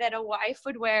way that a wife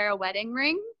would wear a wedding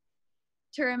ring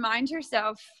to remind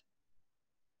herself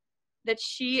that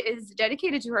she is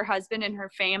dedicated to her husband and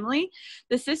her family,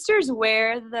 the sisters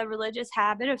wear the religious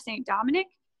habit of St. Dominic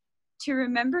to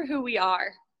remember who we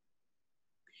are.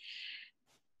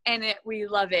 And we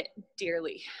love it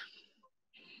dearly.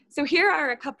 So here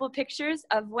are a couple of pictures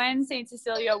of when St.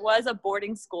 Cecilia was a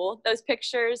boarding school. Those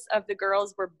pictures of the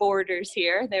girls were boarders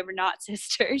here. They were not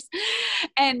sisters.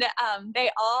 And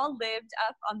they all lived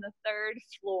up on the 3rd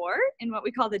floor in what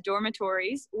we call the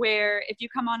dormitories, where if you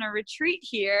come on a retreat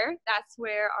here, that's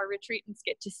where our retreatants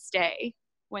get to stay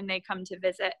when they come to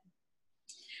visit.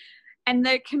 And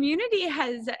the community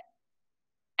has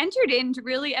entered into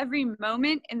really every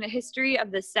moment in the history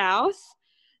of the South.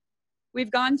 We've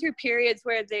gone through periods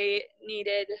where they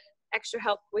needed extra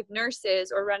help with nurses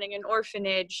or running an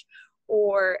orphanage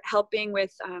or helping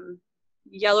with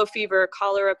yellow fever,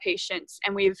 cholera patients.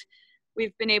 And we've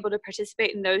been able to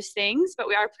participate in those things, but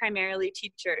we are primarily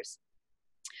teachers.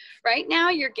 Right now,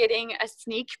 you're getting a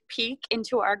sneak peek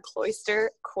into our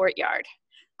cloister courtyard.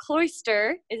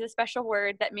 Cloister is a special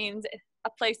word that means a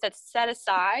place that's set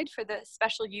aside for the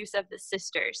special use of the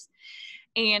sisters.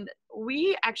 And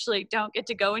we actually don't get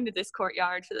to go into this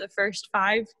courtyard for the first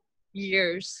 5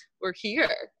 years we're here.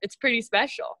 It's pretty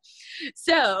special.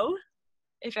 So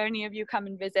if any of you come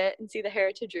and visit and see the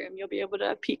Heritage Room, you'll be able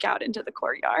to peek out into the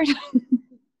courtyard.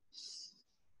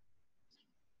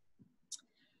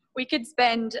 We could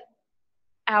spend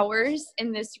hours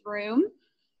in this room.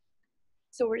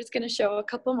 So we're just going to show a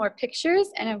couple more pictures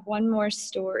and have one more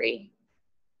story.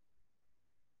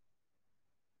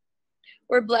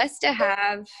 We're blessed to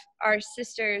have our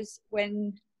sisters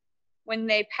when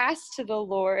they pass to the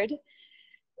Lord,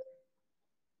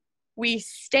 we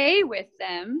stay with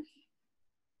them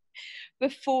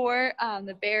before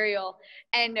the burial,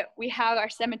 and we have our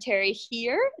cemetery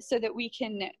here so that we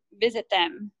can visit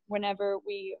them whenever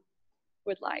we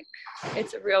would like.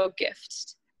 It's a real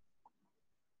gift.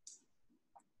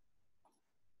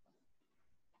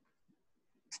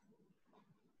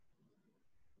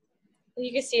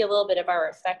 You can see a little bit of our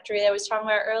refectory that I was talking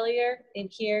about earlier in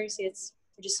here. See,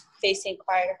 we're just facing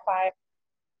choir to choir,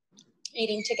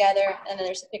 eating together, and then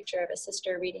there's a picture of a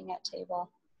sister reading at table.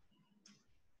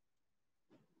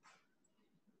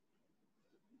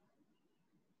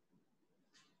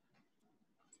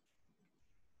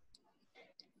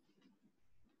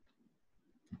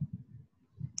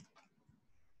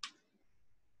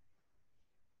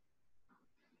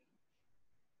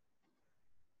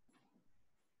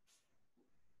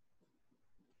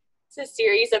 It's a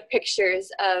series of pictures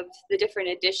of the different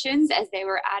additions as they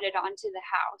were added onto the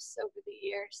house over the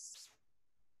years.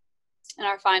 And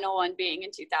our final one being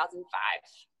in 2005.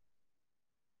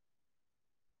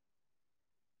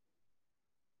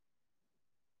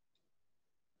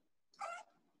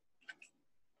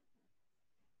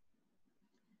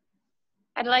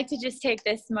 I'd like to just take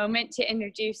this moment to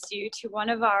introduce you to one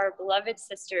of our beloved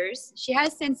sisters. She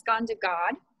has since gone to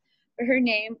God, but her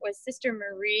name was Sister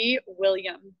Marie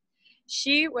William.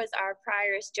 She was our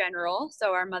prioress general,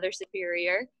 so our Mother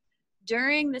Superior,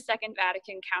 during the Second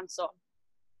Vatican Council.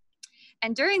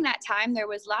 And during that time, there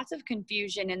was lots of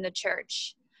confusion in the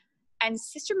church. And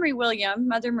Sister Marie William,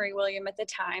 Mother Marie William at the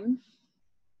time,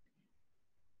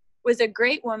 was a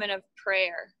great woman of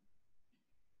prayer.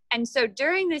 And so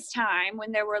during this time,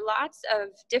 when there were lots of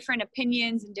different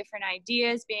opinions and different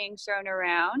ideas being thrown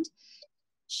around,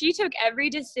 she took every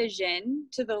decision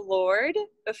to the Lord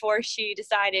before she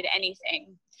decided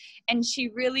anything. And she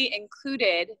really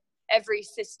included every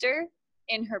sister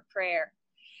in her prayer.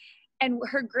 And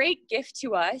her great gift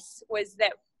to us was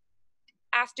that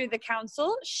after the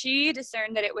council, she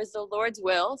discerned that it was the Lord's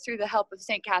will, through the help of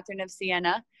St. Catherine of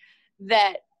Siena,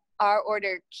 that our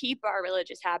order keep our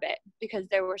religious habit, because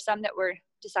there were some that were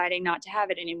deciding not to have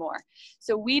it anymore.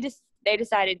 So they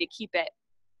decided to keep it.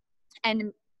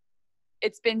 And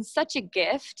it's been such a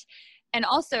gift. And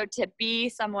also to be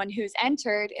someone who's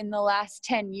entered in the last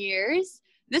 10 years.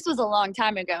 This was a long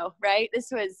time ago, right? This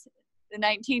was the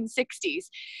 1960s.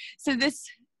 So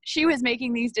she was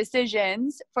making these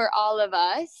decisions for all of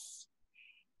us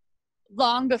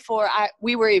long before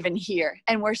we were even here.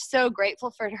 And we're so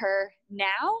grateful for her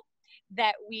now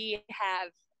that we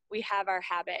have our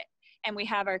habit and we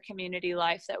have our community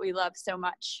life that we love so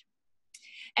much.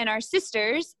 And our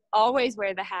sisters always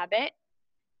wear the habit,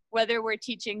 whether we're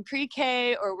teaching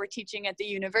pre-K or we're teaching at the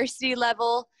university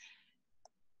level,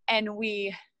 and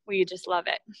we just love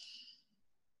it.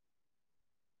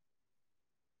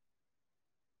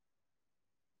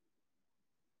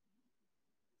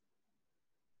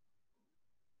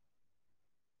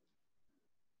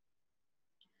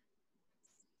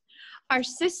 Our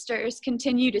sisters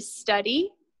continue to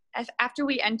study after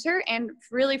we enter, and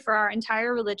really for our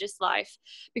entire religious life,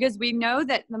 because we know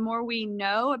that the more we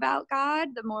know about God,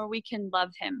 the more we can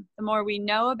love him. The more we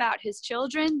know about his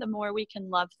children, the more we can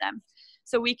love them.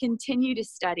 So we continue to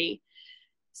study.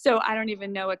 So I don't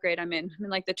even know what grade I'm in. I'm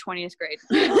in like the 20th grade.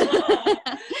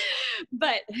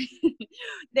 But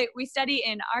we study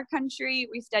in our country.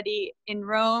 We study in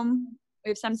Rome. We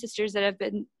have some sisters that have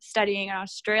been studying in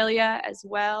Australia as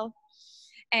well.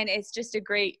 And it's just a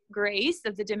great grace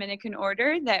of the Dominican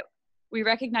order that we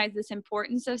recognize this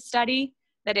importance of study,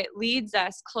 that it leads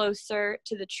us closer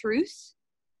to the truth.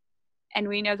 And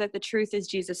we know that the truth is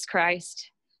Jesus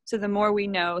Christ. So the more we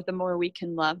know, the more we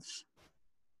can love.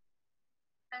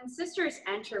 And sisters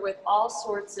enter with all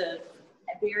sorts of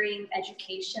varying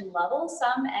education levels.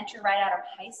 Some enter right out of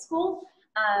high school,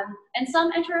 and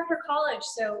some enter after college.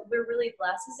 So we're really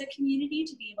blessed as a community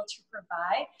to be able to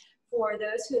provide for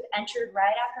those who have entered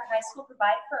right after high school,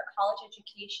 provide for a college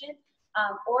education,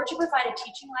 or to provide a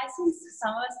teaching license.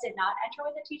 Some of us did not enter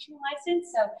with a teaching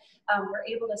license, so we're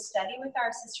able to study with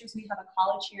our sisters. We have a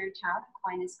college here in town,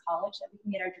 Aquinas College, that we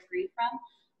can get our degree from.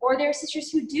 Or there are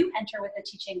sisters who do enter with a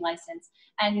teaching license,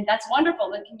 and that's wonderful.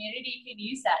 The community can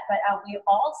use that, but we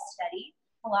all study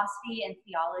philosophy and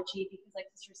theology because, like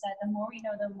Sister said, the more we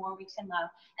know, the more we can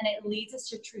love, and it leads us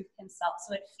to truth himself.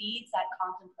 So it feeds that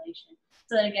contemplation,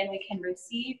 so that again we can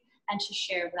receive and to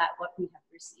share that what we have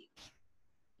received.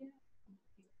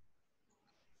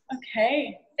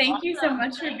 Okay, thank you so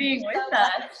much for being with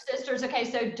us, sisters. Okay,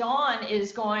 so Dawn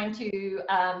is going to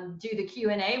do the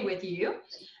Q&A with you.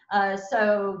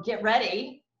 So get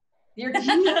ready. Your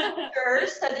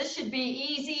teachers, so this should be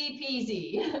easy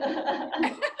peasy.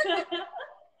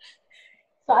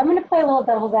 So I'm going to play a little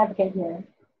devil's advocate here.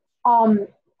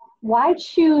 Why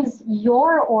choose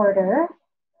your order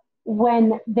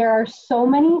when there are so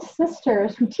many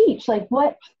sisters who teach? Like,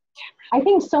 what? I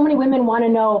think so many women want to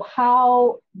know,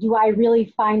 how do I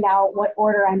really find out what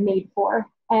order I'm made for?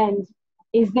 And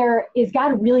is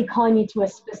God really calling me to a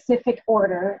specific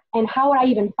order? And how would I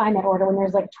even find that order when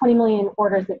there's like 20 million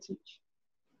orders that teach?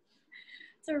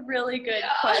 It's a really good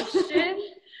question.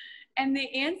 And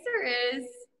the answer is,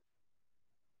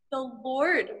 the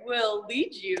Lord will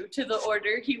lead you to the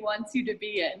order he wants you to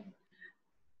be in.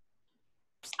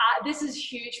 This is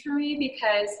huge for me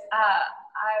because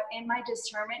in my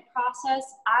discernment process,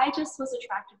 I just was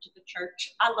attracted to the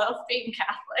church. I love being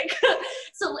Catholic.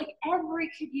 So like every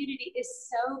community is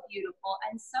so beautiful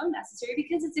and so necessary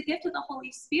because it's a gift of the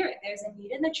Holy Spirit. There's a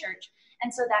need in the church.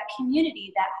 And so that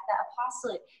community, that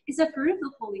apostolate is a fruit of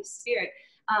the Holy Spirit.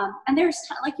 And there's,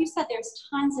 like you said, there's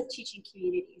tons of teaching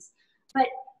communities. But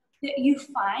that you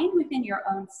find within your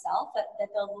own self that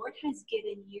the Lord has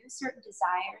given you certain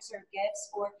desires or gifts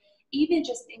or even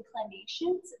just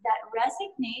inclinations that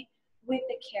resonate with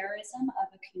the charism of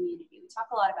a community. We talk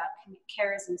a lot about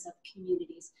charisms of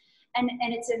communities. And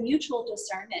it's a mutual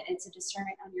discernment. It's a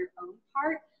discernment on your own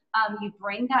part. You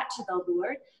bring that to the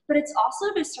Lord, but it's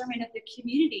also a discernment of the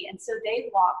community. And so they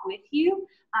walk with you.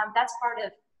 That's part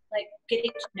of like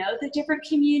getting to know the different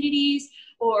communities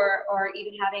or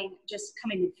even having just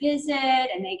coming to visit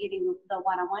and they give you the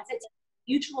one-on-ones. It's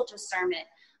mutual discernment.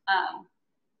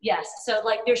 Yes, so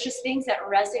like there's just things that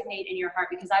resonate in your heart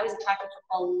because I was attracted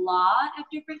to a lot of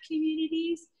different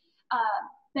communities.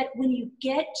 But when you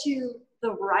get to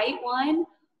the right one,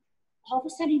 all of a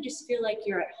sudden you just feel like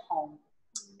you're at home.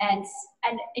 And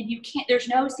you can't, there's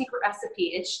no secret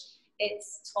recipe.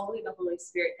 It's totally the Holy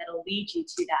Spirit that'll lead you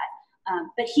to that.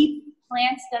 But he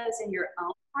plants those in your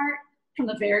own heart from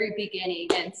the very beginning.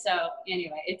 And so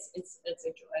anyway, it's a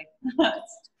joy.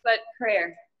 But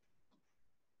prayer.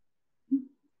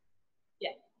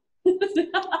 Yeah.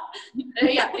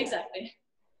 Yeah, exactly.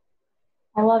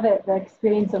 I love it, the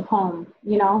experience of home.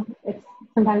 You know, it's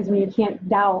sometimes when you can't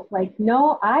doubt, like,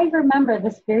 no, I remember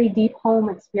this very deep home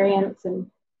experience and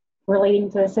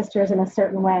relating to the sisters in a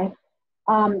certain way.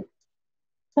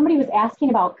 Somebody was asking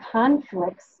about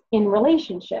conflicts in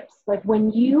relationships. Like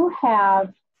when you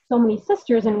have so many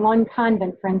sisters in one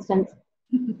convent, for instance,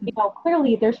 you know,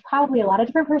 clearly there's probably a lot of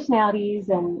different personalities.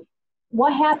 And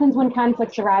what happens when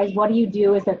conflicts arise? What do you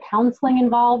do? Is there counseling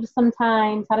involved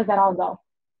sometimes? How does that all go?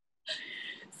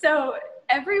 So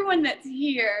everyone that's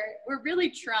here, we're really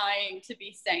trying to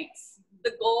be saints.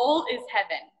 The goal is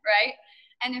heaven, right?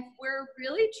 And if we're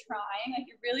really trying, like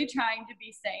you're really trying to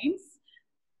be saints,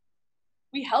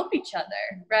 we help each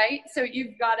other, right? So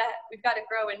we've got to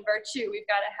grow in virtue. We've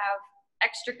got to have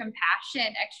extra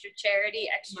compassion, extra charity,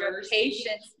 extra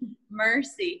patience,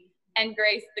 mercy, and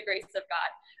grace, the grace of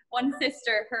God. One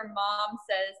sister, her mom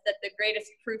says that the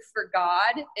greatest proof for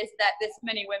God is that this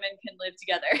many women can live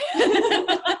together.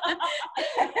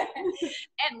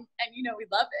 and you know, we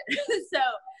love it. So,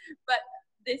 but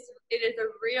it is a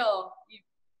real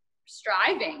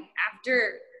striving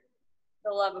after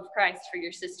the love of Christ for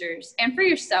your sisters and for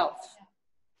yourself.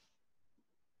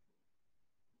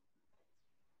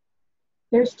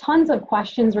 There's tons of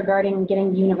questions regarding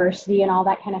getting university and all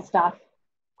that kind of stuff.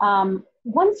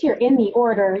 Once you're in the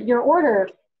order, your order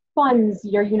funds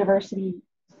your university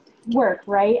work,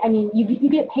 right? I mean, you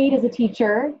get paid as a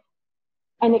teacher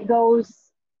and it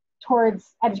goes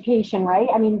towards education, right?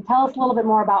 I mean, tell us a little bit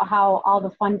more about how all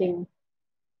the funding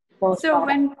goes. So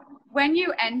when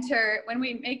you enter, when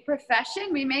we make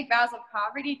profession, we make vows of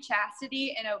poverty,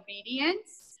 chastity, and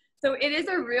obedience. So it is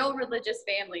a real religious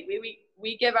family.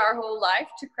 We give our whole life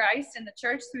to Christ and the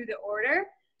church through the order,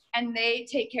 and they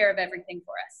take care of everything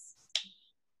for us.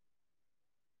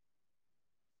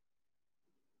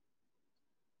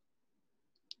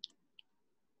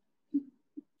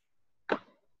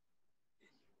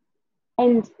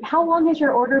 And how long has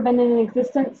your order been in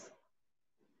existence?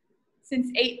 Since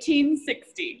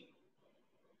 1860.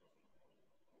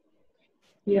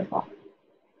 Beautiful.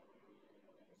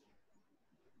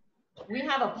 We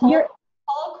have a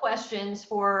poll questions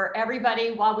for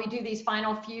everybody while we do these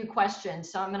final few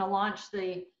questions. So I'm going to launch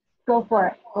the. Go for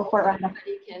it. Go for it,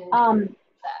 Rhonda.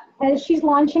 As she's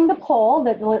launching the poll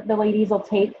that the ladies will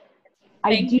take,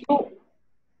 I do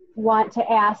want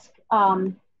to ask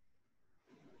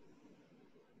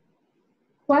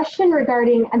question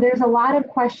regarding, and there's a lot of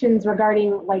questions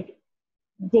regarding like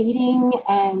dating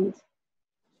and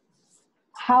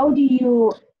how do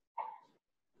you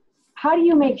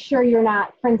make sure you're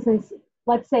not, for instance,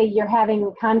 let's say you're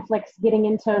having conflicts getting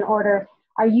into an order.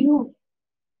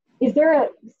 Is there a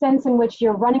sense in which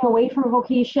you're running away from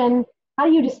vocation? How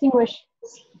do you distinguish,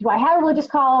 do I have a religious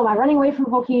call? Am I running away from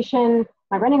vocation? Am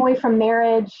I running away from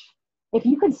marriage? If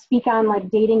you could speak on like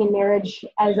dating and marriage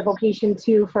as a vocation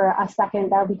too for a second,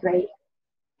 that would be great.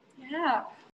 Yeah.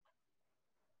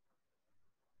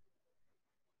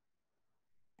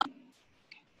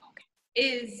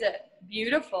 Is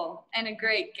beautiful and a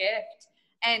great gift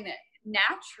and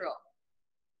natural.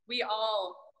 We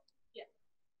all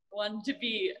want to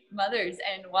be mothers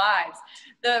and wives.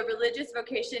 The religious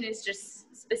vocation is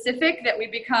just specific that we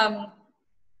become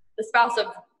the spouse of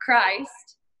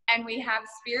Christ, and we have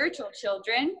spiritual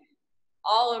children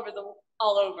all over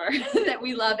that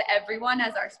we love everyone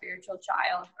as our spiritual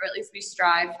child, or at least we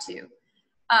strive to.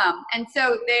 And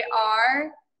so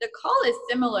the call is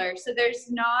similar. So there's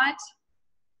not,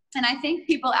 and I think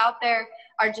people out there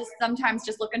are just sometimes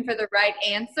just looking for the right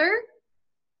answer.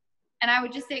 And I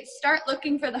would just say, start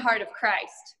looking for the heart of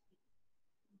Christ,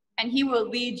 and he will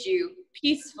lead you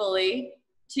peacefully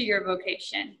to your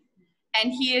vocation.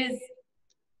 And he's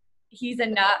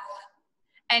enough,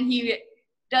 and he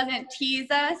doesn't tease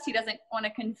us. He doesn't want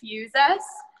to confuse us.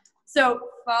 So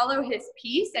follow his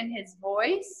peace and his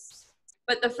voice.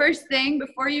 But the first thing,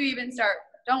 before you even start,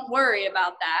 don't worry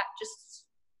about that. Just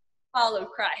follow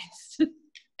Christ,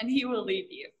 and he will lead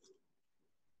you.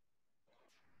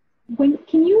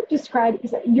 Can you describe,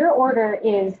 because your order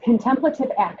is contemplative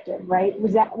active, right?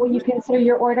 Was that what you consider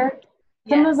your order?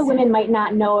 Some of the women might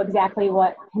not know exactly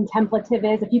what contemplative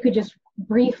is. If you could just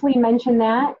briefly mention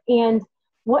that, and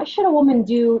what should a woman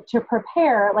do to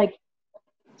prepare, like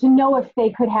to know if they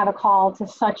could have a call to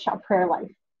such a prayer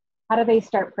life? How do they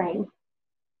start praying?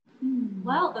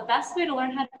 Well, the best way to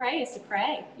learn how to pray is to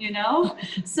pray, you know?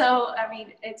 So, I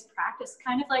mean, it's practice,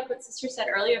 kind of like what Sister said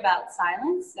earlier about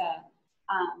silence.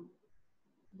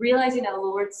 Realizing that the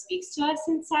Lord speaks to us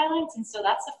in silence. And so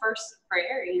that's the first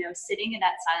prayer, you know, sitting in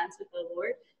that silence with the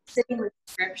Lord, sitting with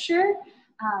Scripture,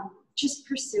 just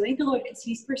pursuing the Lord, because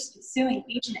he's pursuing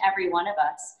each and every one of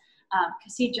us,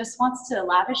 because he just wants to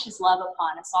lavish his love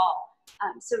upon us all.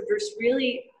 So there's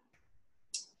really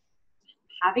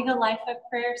having a life of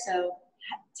prayer, so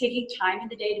taking time in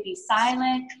the day to be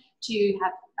silent, to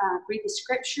have read the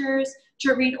Scriptures,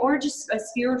 to read, or just a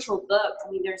spiritual book. I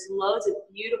mean, there's loads of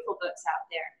beautiful books out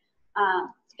there.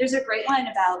 There's a great one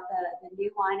about the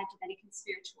new line of Dominican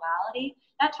spirituality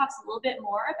that talks a little bit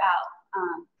more about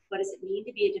what does it mean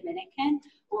to be a Dominican,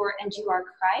 or And You Are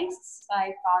Christ's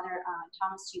by Father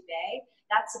Thomas Dubé.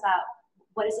 That's about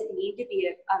what does it mean to be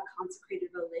a consecrated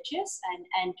religious,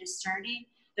 and discerning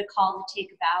the call to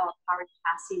take a vow of power,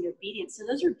 capacity, and obedience. So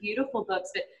those are beautiful books,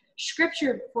 but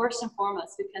Scripture first and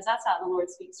foremost, because that's how the Lord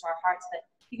speaks to our hearts, but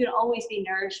you can always be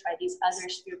nourished by these other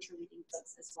spiritual reading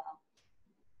books as well.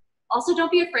 Also,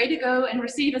 don't be afraid to go and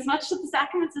receive as much of the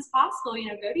sacraments as possible. You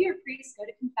know, go to your priest, go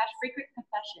to frequent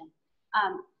confession,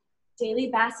 daily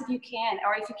mass if you can,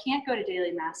 or if you can't go to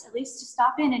daily mass, at least to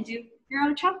stop in and do your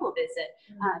own chapel visit,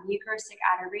 Eucharistic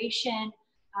adoration.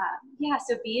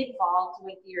 So be involved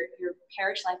with your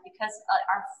parish life, because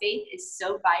our faith is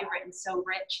so vibrant and so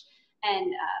rich.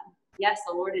 And yes,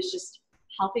 the Lord is just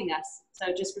helping us.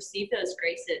 So just receive those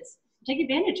graces. Take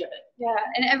advantage of it. Yeah,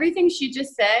 and everything she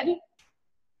just said,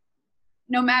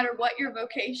 no matter what your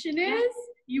vocation is,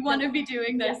 you want to be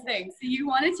doing those things. So you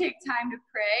want to take time to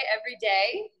pray every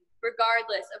day,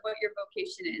 regardless of what your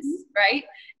vocation is, right?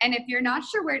 And if you're not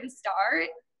sure where to start,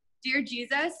 dear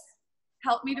Jesus,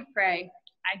 help me to pray.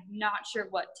 I'm not sure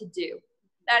what to do.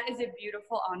 That is a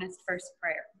beautiful, honest first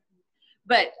prayer.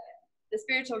 But the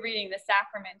spiritual reading, the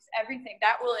sacraments, everything,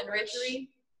 that will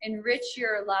enrich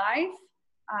your life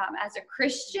as a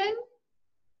Christian,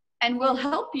 and will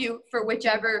help you for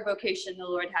whichever vocation the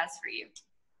Lord has for you.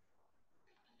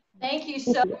 Thank you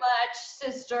so much,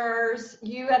 sisters.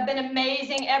 You have been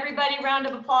amazing. Everybody, round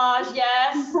of applause.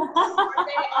 Yes. Aren't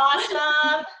they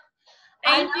awesome?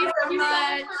 Thank you so Thank you so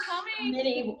much. much for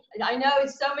coming. I know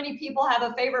so many people have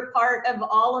a favorite part of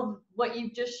all of what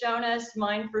you've just shown us.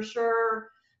 Mine for sure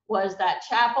was that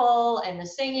chapel and the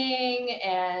singing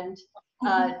and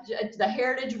the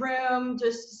heritage room,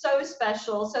 just so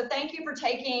special. So thank you for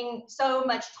taking so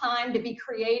much time to be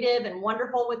creative and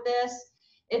wonderful with this.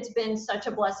 It's been such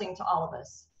a blessing to all of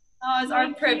us. Oh, it's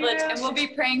our privilege, and we'll be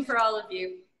praying for all of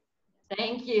you.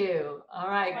 Thank you. All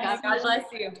right. God bless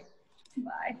you.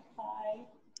 Bye. Bye.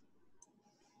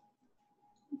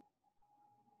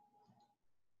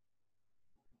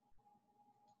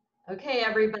 Okay,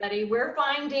 everybody, we're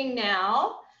finding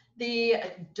now the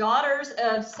Daughters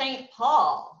of St.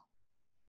 Paul.